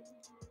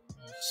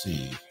 Let's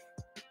see.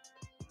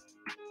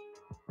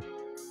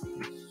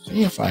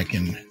 See if I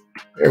can,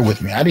 bear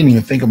with me. I didn't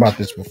even think about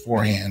this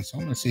beforehand, so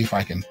I'm going to see if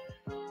I can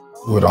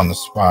do it on the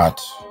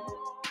spot.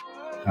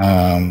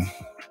 And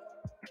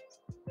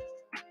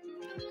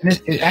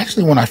it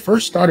actually, when I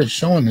first started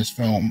showing this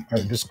film,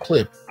 this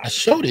clip, I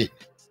showed it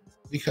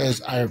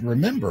because I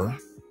remember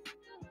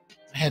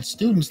I had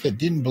students that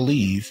didn't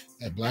believe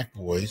that black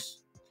boys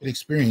could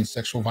experience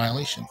sexual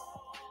violation.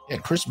 Yeah,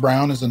 Chris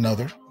Brown is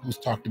another who's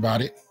talked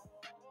about it,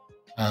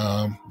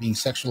 being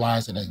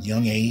sexualized at a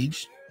young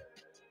age.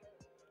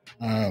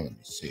 Let me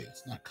see,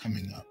 it's not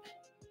coming up.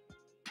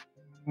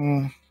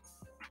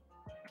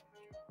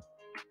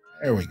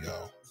 There we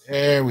go.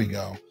 There we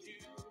go.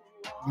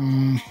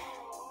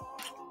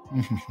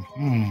 I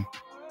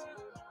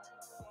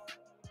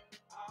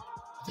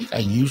think I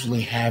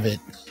usually have it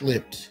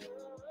clipped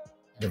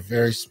at a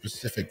very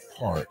specific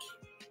part.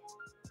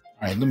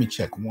 All right, let me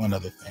check one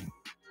other thing.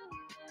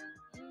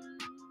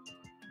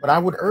 But I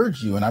would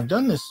urge you, and I've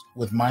done this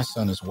with my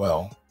son as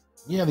well.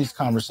 We have these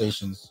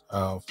conversations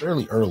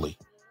fairly early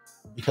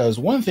because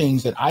one of the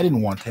things that I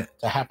didn't want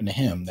to happen to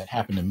him that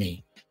happened to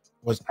me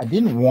was I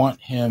didn't want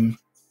him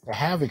to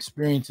have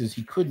experiences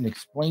he couldn't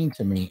explain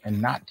to me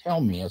and not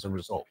tell me as a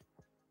result.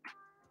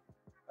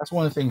 That's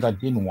one of the things I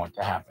didn't want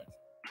to happen.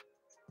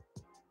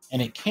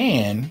 And it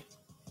can,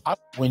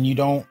 when you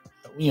don't,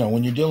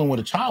 when you're dealing with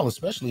a child,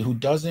 especially who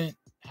doesn't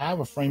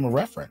have a frame of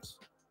reference,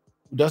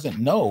 who doesn't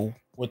know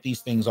what these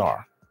things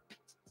are.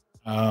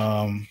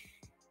 Okay,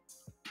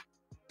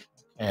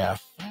 I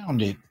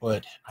found it,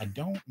 but I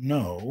don't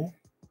know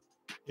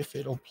if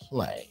it'll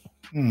play.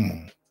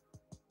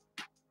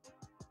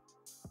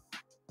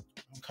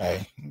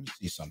 Okay, let me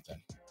see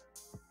something.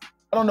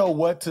 I don't know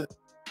what to.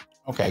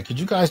 Okay, could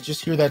you guys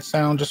just hear that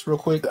sound just real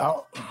quick?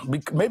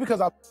 Maybe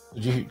because I.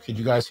 Could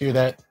you guys hear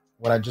that?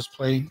 What I just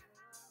played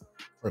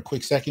for a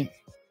quick second?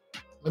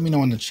 Let me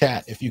know in the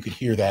chat if you could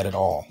hear that at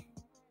all.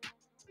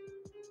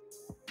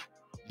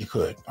 You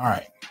could. All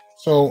right.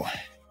 So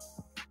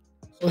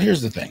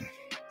here's the thing.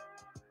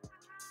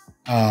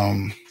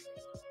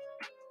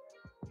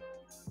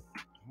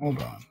 Hold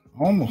on.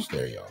 Almost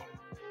there, y'all.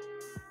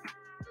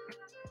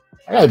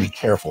 I gotta be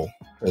careful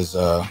because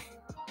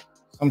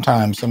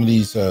sometimes some of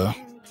these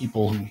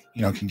people who,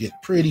 you know, can get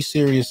pretty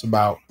serious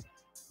about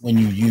when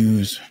you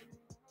use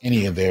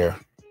any of their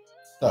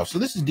stuff. So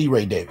this is D.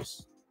 Ray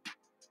Davis,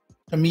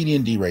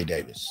 comedian D. Ray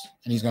Davis,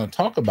 and he's going to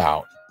talk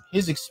about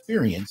his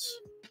experience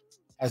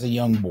as a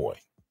young boy.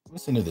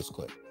 Listen to this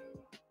clip.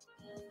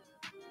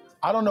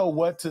 I don't know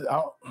what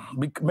to,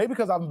 maybe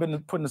because I've been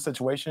put in a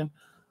situation,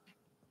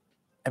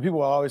 and people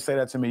will always say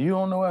that to me. You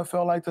don't know what it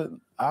felt like to,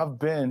 I've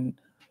been,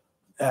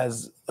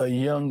 as a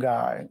young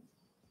guy,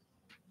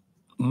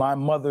 my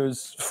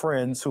mother's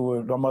friends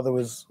my mother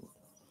was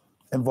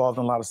involved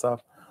in a lot of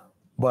stuff,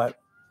 but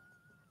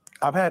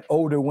I've had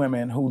older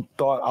women who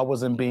thought I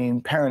wasn't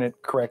being parented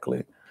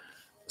correctly,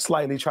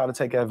 slightly try to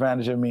take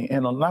advantage of me,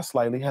 and not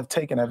slightly, have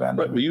taken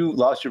advantage of me. You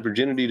lost your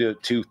virginity to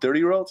two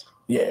 30-year-olds?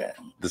 Yeah.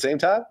 The same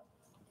time?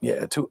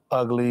 Yeah, two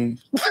ugly,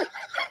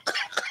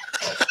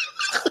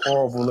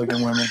 horrible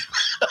looking women.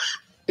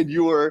 And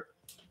you were?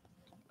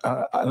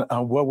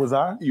 What was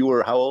I? You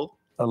were how old?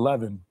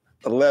 11.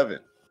 11.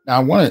 Now I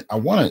want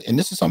to, and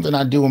this is something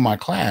I do in my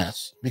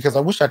class because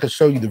I wish I could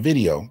show you the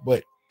video,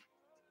 but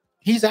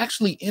he's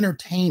actually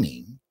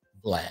entertaining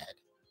Vlad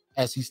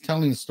as he's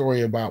telling the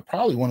story about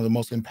probably one of the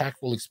most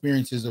impactful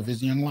experiences of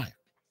his young life.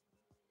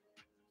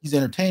 He's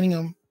entertaining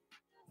him.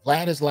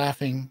 Vlad is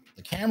laughing.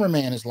 The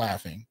cameraman is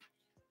laughing.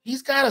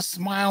 He's got a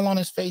smile on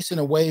his face in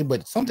a way,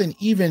 but something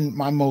even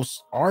my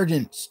most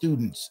ardent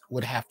students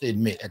would have to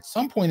admit. At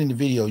some point in the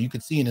video, you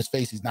could see in his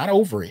face, he's not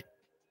over it.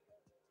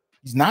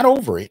 He's not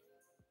over it.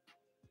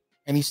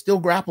 And he still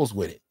grapples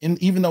with it,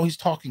 and even though he's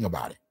talking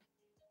about it,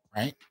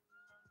 right?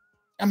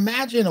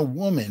 Imagine a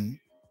woman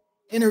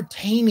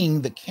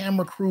entertaining the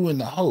camera crew and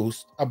the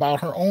host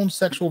about her own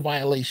sexual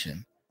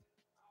violation,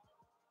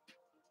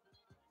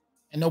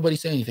 and nobody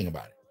say anything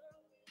about it.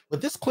 But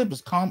this clip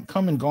is come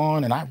and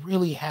gone, and I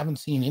really haven't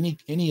seen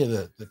any of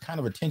the kind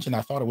of attention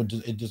I thought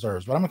it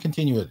deserves. But I'm gonna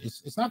continue it.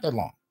 It's not that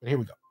long, but here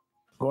we go.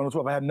 Going to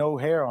 12, I had no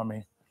hair on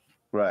me.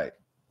 Right.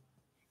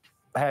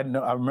 I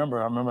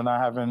remember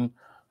not having,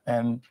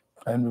 and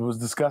it was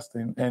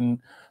disgusting. And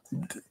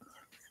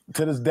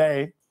to this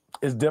day,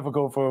 it's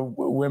difficult for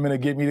women to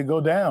get me to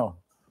go down.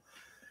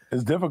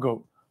 It's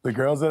difficult. The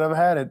girls that have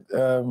had it,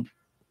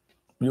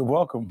 you're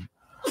welcome.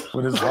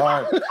 But it's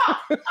hard.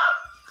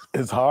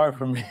 It's hard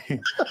for me.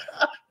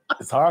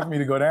 It's hard for me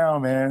to go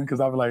down, man, because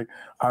I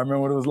remember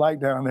what it was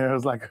like down there. It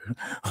was like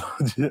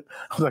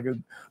a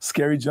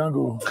scary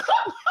jungle.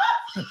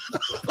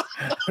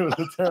 It was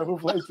a terrible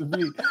place to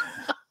be.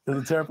 It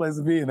was a terrible place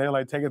to be, and they were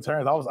like taking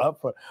turns. I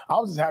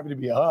was just happy to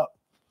be up,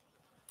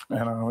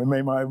 and it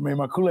made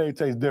my Kool-Aid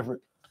taste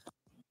different.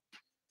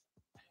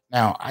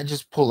 Now, I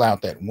just pull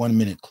out that 1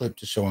 minute clip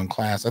to show in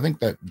class. I think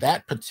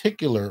that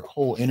particular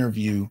whole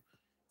interview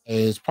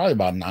is probably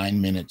about 9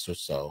 minutes or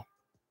so.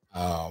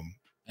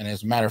 And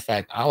as a matter of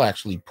fact, I'll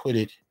actually put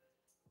it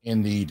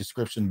in the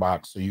description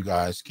box so you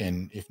guys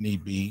can, if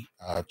need be,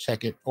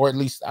 check it, or at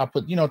least I'll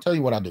put, tell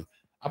you what I'll do.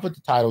 I'll put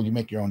the title. You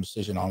make your own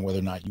decision on whether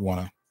or not you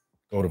want to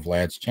go to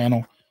Vlad's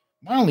channel.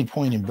 My only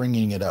point in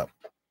bringing it up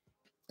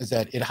is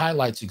that it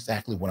highlights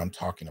exactly what I'm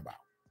talking about,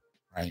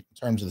 right? In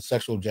terms of the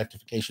sexual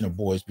objectification of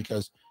boys,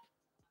 because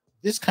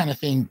this kind of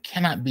thing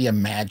cannot be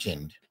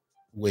imagined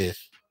with,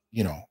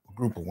 a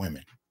group of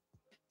women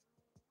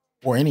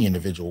or any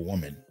individual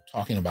woman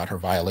talking about her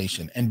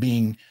violation and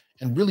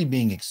really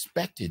being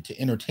expected to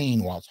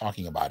entertain while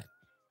talking about it.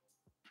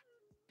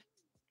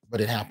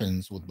 But it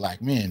happens with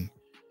Black men,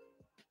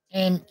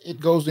 and it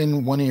goes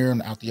in one ear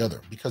and out the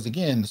other, because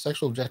again, the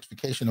sexual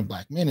objectification of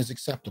Black men is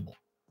acceptable,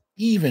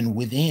 even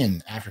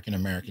within African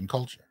American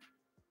culture.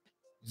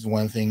 This is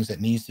one of the things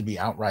that needs to be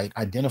outright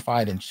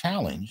identified and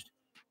challenged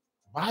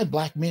by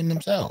Black men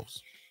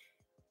themselves.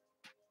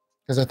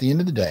 Because at the end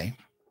of the day,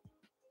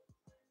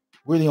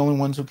 we're the only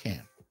ones who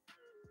can.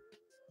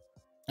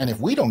 And if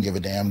we don't give a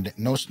damn,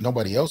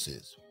 nobody else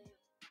is.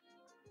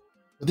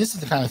 But this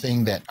is the kind of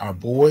thing that our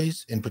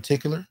boys in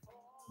particular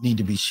need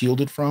to be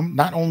shielded from,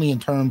 not only in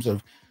terms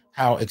of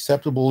how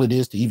acceptable it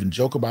is to even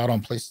joke about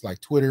on places like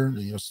Twitter,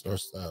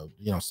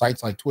 or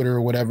sites like Twitter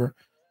or whatever,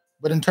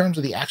 but in terms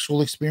of the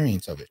actual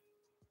experience of it.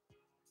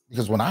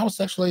 Because when I was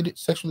sexually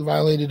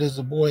violated as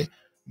a boy,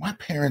 my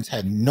parents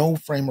had no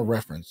frame of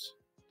reference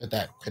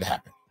that could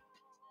happen.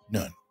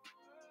 None.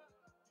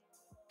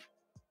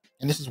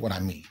 And this is what I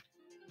mean.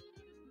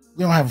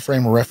 We don't have a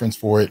frame of reference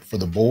for it for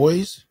the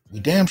boys. We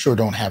damn sure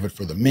don't have it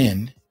for the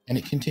men, and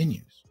it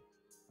continues.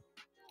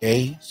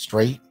 Gay,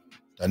 straight,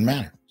 doesn't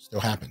matter. Still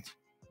happens.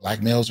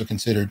 Black males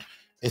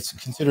it's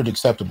considered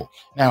acceptable.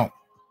 Now,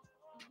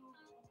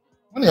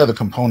 one of the other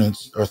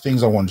components or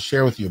things I wanted to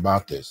share with you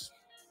about this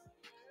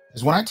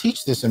is when I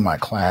teach this in my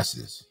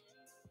classes,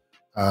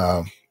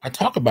 I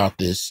talk about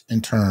this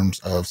in terms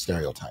of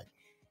stereotype.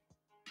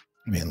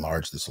 Let me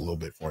enlarge this a little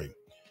bit for you.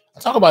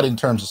 I talk about it in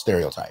terms of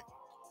stereotype,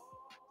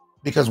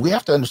 because we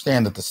have to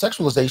understand that the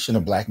sexualization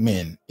of Black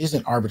men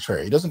isn't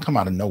arbitrary. It doesn't come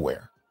out of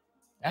nowhere.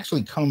 It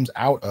actually comes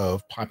out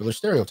of popular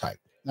stereotype.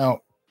 Now,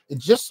 it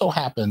just so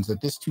happens that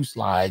these two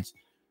slides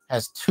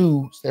has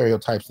two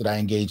stereotypes that I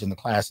engage in the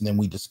class, and then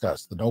we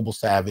discuss the noble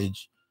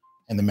savage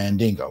and the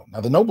mandingo.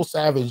 Now, the noble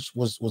savage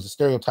was a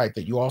stereotype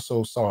that you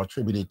also saw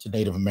attributed to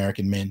Native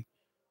American men,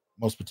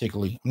 most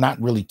particularly. I'm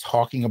not really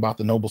talking about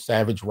the noble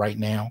savage right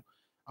now.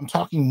 I'm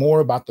talking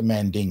more about the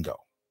mandingo.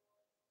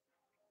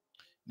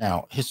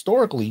 Now,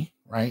 historically,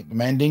 right, the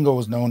mandingo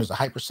was known as a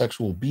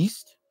hypersexual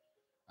beast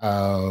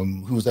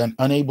who was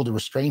unable to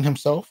restrain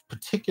himself,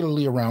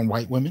 particularly around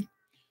white women.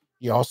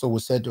 He also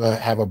was said to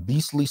have a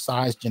beastly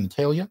sized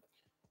genitalia.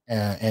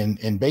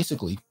 And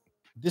basically,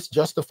 this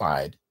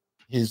justified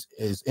his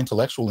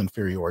intellectual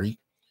inferiority.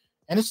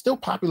 And it's still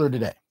popular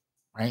today,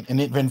 right?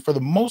 And for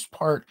the most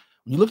part,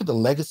 when you look at the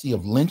legacy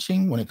of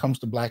lynching when it comes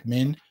to Black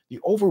men, the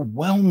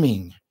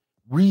overwhelming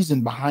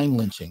reason behind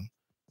lynching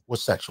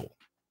was sexual.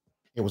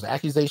 It was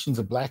accusations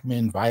of Black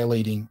men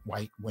violating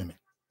white women.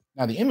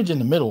 Now, the image in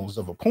the middle is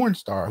of a porn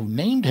star who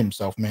named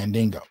himself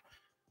Mandingo.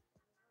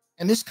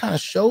 And this kind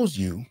of shows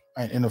you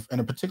in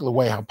a particular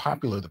way how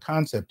popular the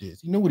concept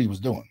is. He knew what he was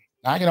doing.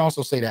 Now, I can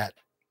also say that,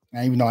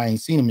 now, even though I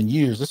ain't seen him in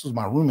years, this was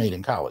my roommate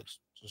in college.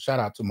 So shout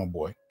out to my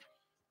boy.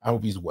 I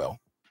hope he's well.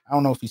 I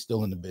don't know if he's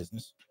still in the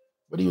business,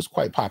 but he was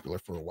quite popular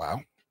for a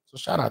while. So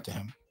shout out to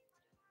him.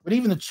 But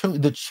even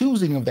the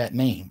choosing of that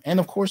name, and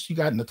of course, you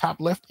got in the top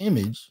left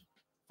image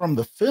from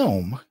the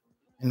film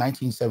in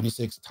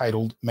 1976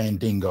 titled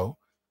Mandingo,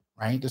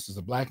 right? This is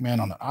a Black man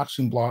on an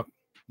auction block,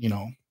 you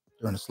know,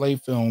 during a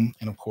slave film.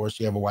 And of course,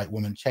 you have a white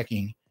woman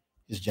checking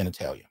his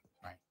genitalia,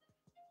 right?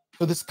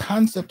 So this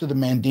concept of the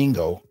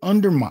Mandingo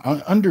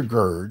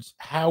undergirds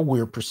how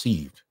we're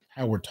perceived,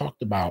 how we're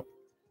talked about,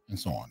 and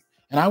so on.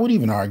 And I would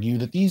even argue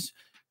that these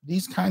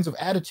kinds of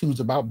attitudes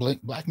about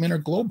Black men are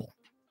global.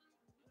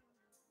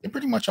 They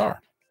pretty much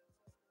are.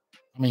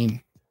 I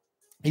mean,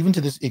 even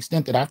to this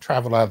extent that I've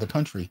traveled out of the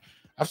country,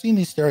 I've seen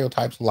these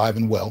stereotypes alive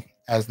and well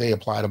as they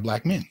apply to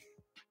Black men.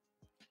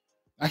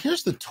 Now,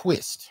 here's the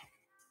twist.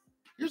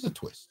 Here's the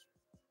twist.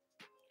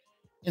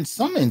 In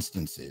some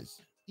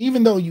instances,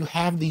 even though you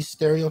have these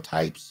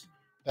stereotypes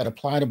that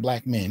apply to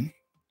Black men,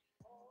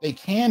 they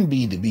can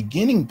be the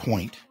beginning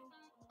point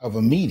of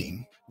a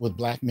meeting with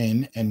Black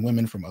men and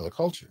women from other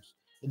cultures.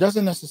 It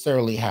doesn't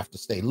necessarily have to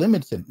stay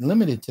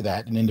limited to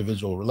that in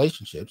individual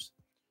relationships,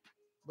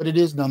 but it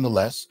is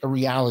nonetheless a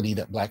reality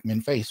that Black men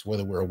face,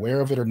 whether we're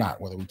aware of it or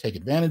not, whether we take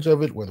advantage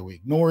of it, whether we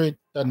ignore it,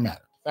 doesn't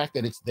matter. The fact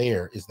that it's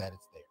there is that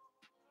it's there.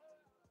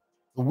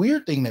 The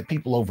weird thing that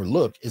people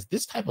overlook is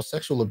this type of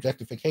sexual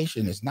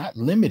objectification is not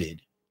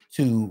limited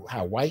to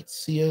how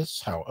whites see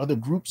us, how other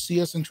groups see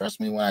us. And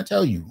trust me when I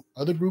tell you,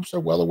 other groups are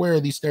well aware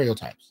of these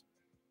stereotypes.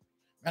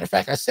 Matter of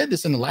fact, I said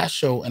this in the last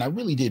show, and I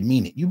really did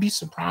mean it. You'd be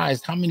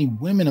surprised how many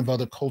women of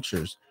other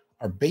cultures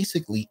are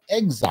basically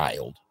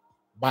exiled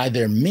by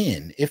their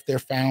men if they're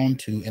found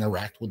to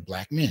interact with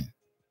Black men.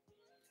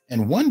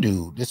 And one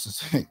dude, this is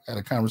had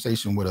a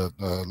conversation with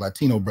a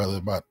Latino brother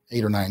about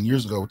 8 or 9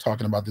 years ago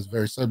talking about this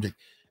very subject.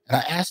 And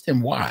I asked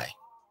him why.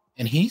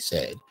 And he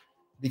said,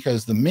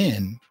 because the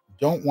men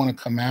don't want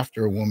to come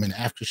after a woman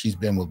after she's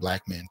been with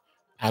Black men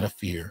out of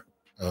fear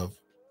of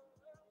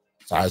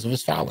size of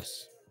his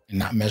phallus and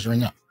not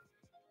measuring up.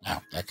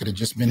 Now, that could have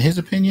just been his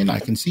opinion. I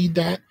concede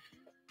that.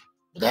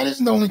 But that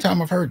isn't the only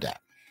time I've heard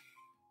that,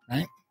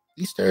 right?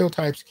 These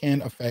stereotypes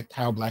can affect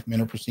how Black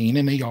men are perceived,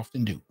 and they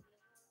often do.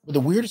 But the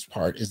weirdest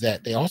part is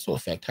that they also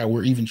affect how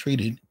we're even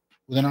treated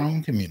within our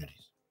own communities.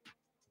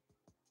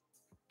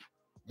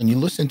 When you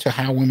listen to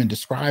how women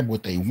describe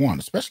what they want,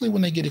 especially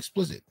when they get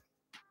explicit,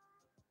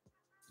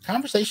 the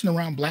conversation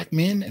around Black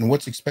men and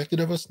what's expected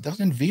of us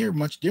doesn't veer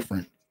much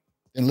different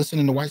than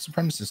listening to white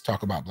supremacists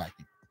talk about Black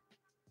people.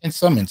 In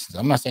some instances,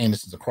 I'm not saying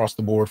this is across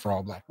the board for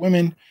all Black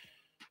women.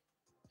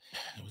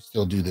 We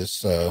still do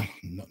this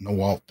no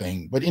walt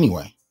thing. But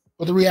anyway,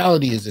 but the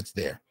reality is it's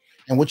there.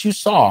 And what you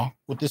saw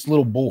with this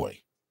little boy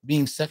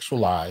being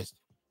sexualized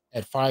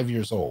at 5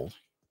 years old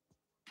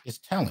is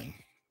telling.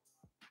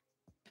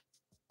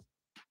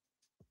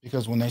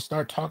 Because when they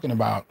start talking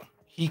about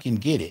he can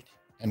get it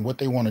and what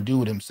they want to do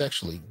with him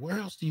sexually, where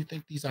else do you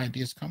think these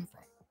ideas come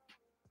from?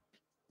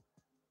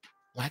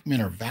 Black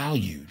men are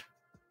valued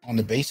on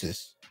the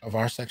basis of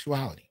our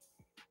sexuality,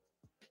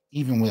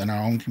 even within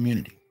our own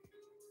community.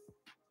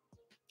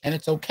 And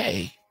it's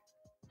okay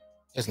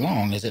as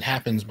long as it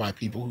happens by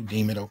people who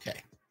deem it okay.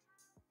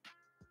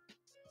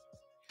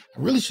 I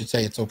really should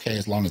say it's okay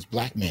as long as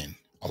Black men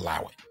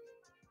allow it.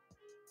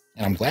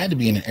 And I'm glad to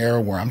be in an era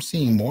where I'm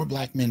seeing more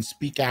Black men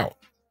speak out,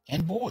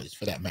 and boys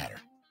for that matter,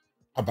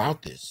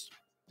 about this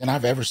than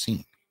I've ever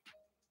seen.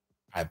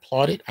 I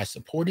applaud it, I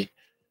support it,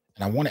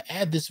 and I want to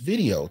add this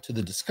video to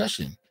the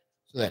discussion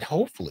so that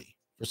hopefully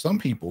for some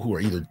people who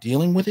are either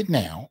dealing with it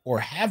now or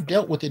have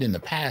dealt with it in the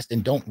past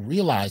and don't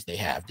realize they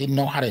have, didn't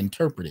know how to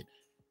interpret it,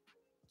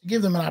 to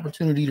give them an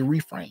opportunity to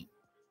reframe.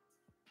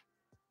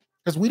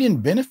 Because we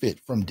didn't benefit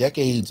from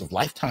decades of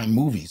Lifetime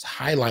movies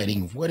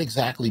highlighting what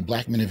exactly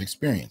Black men have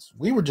experienced.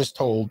 We were just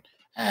told,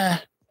 as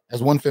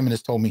one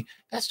feminist told me,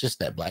 that's just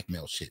that Black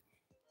male shit.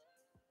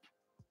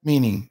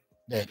 Meaning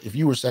that if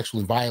you were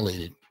sexually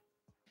violated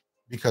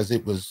because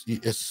it was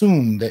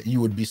assumed that you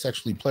would be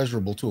sexually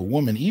pleasurable to a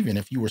woman, even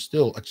if you were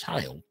still a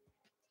child.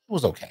 It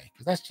was okay,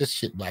 because that's just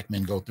shit black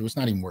men go through. It's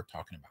not even worth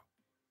talking about.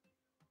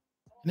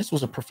 And this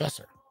was a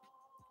professor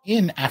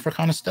in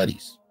Africana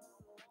Studies,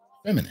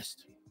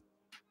 feminist.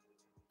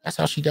 That's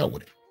how she dealt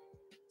with it.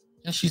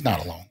 And she's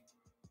not alone.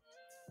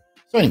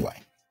 So anyway,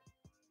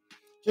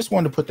 just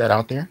wanted to put that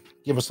out there,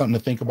 give us something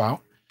to think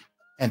about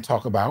and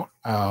talk about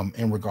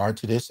in regard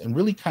to this, and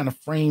really kind of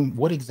frame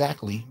what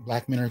exactly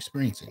black men are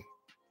experiencing.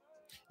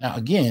 Now,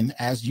 again,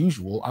 as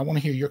usual, I want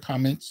to hear your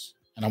comments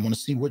and I want to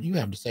see what you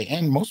have to say.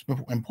 And most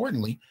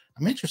importantly,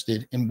 I'm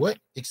interested in what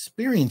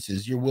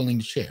experiences you're willing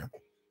to share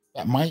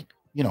that might,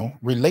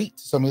 relate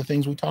to some of the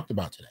things we talked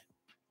about today.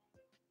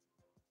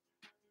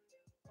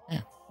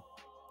 Yeah,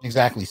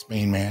 exactly,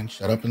 Spain man.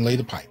 Shut up and lay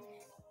the pipe.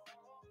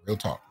 Real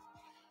talk.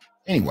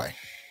 Anyway,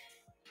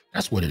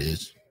 that's what it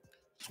is.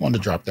 Just wanted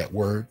to drop that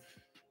word.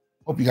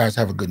 Hope you guys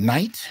have a good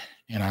night,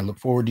 and I look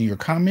forward to your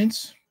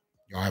comments.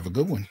 Y'all have a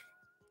good one.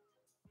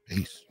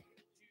 Peace.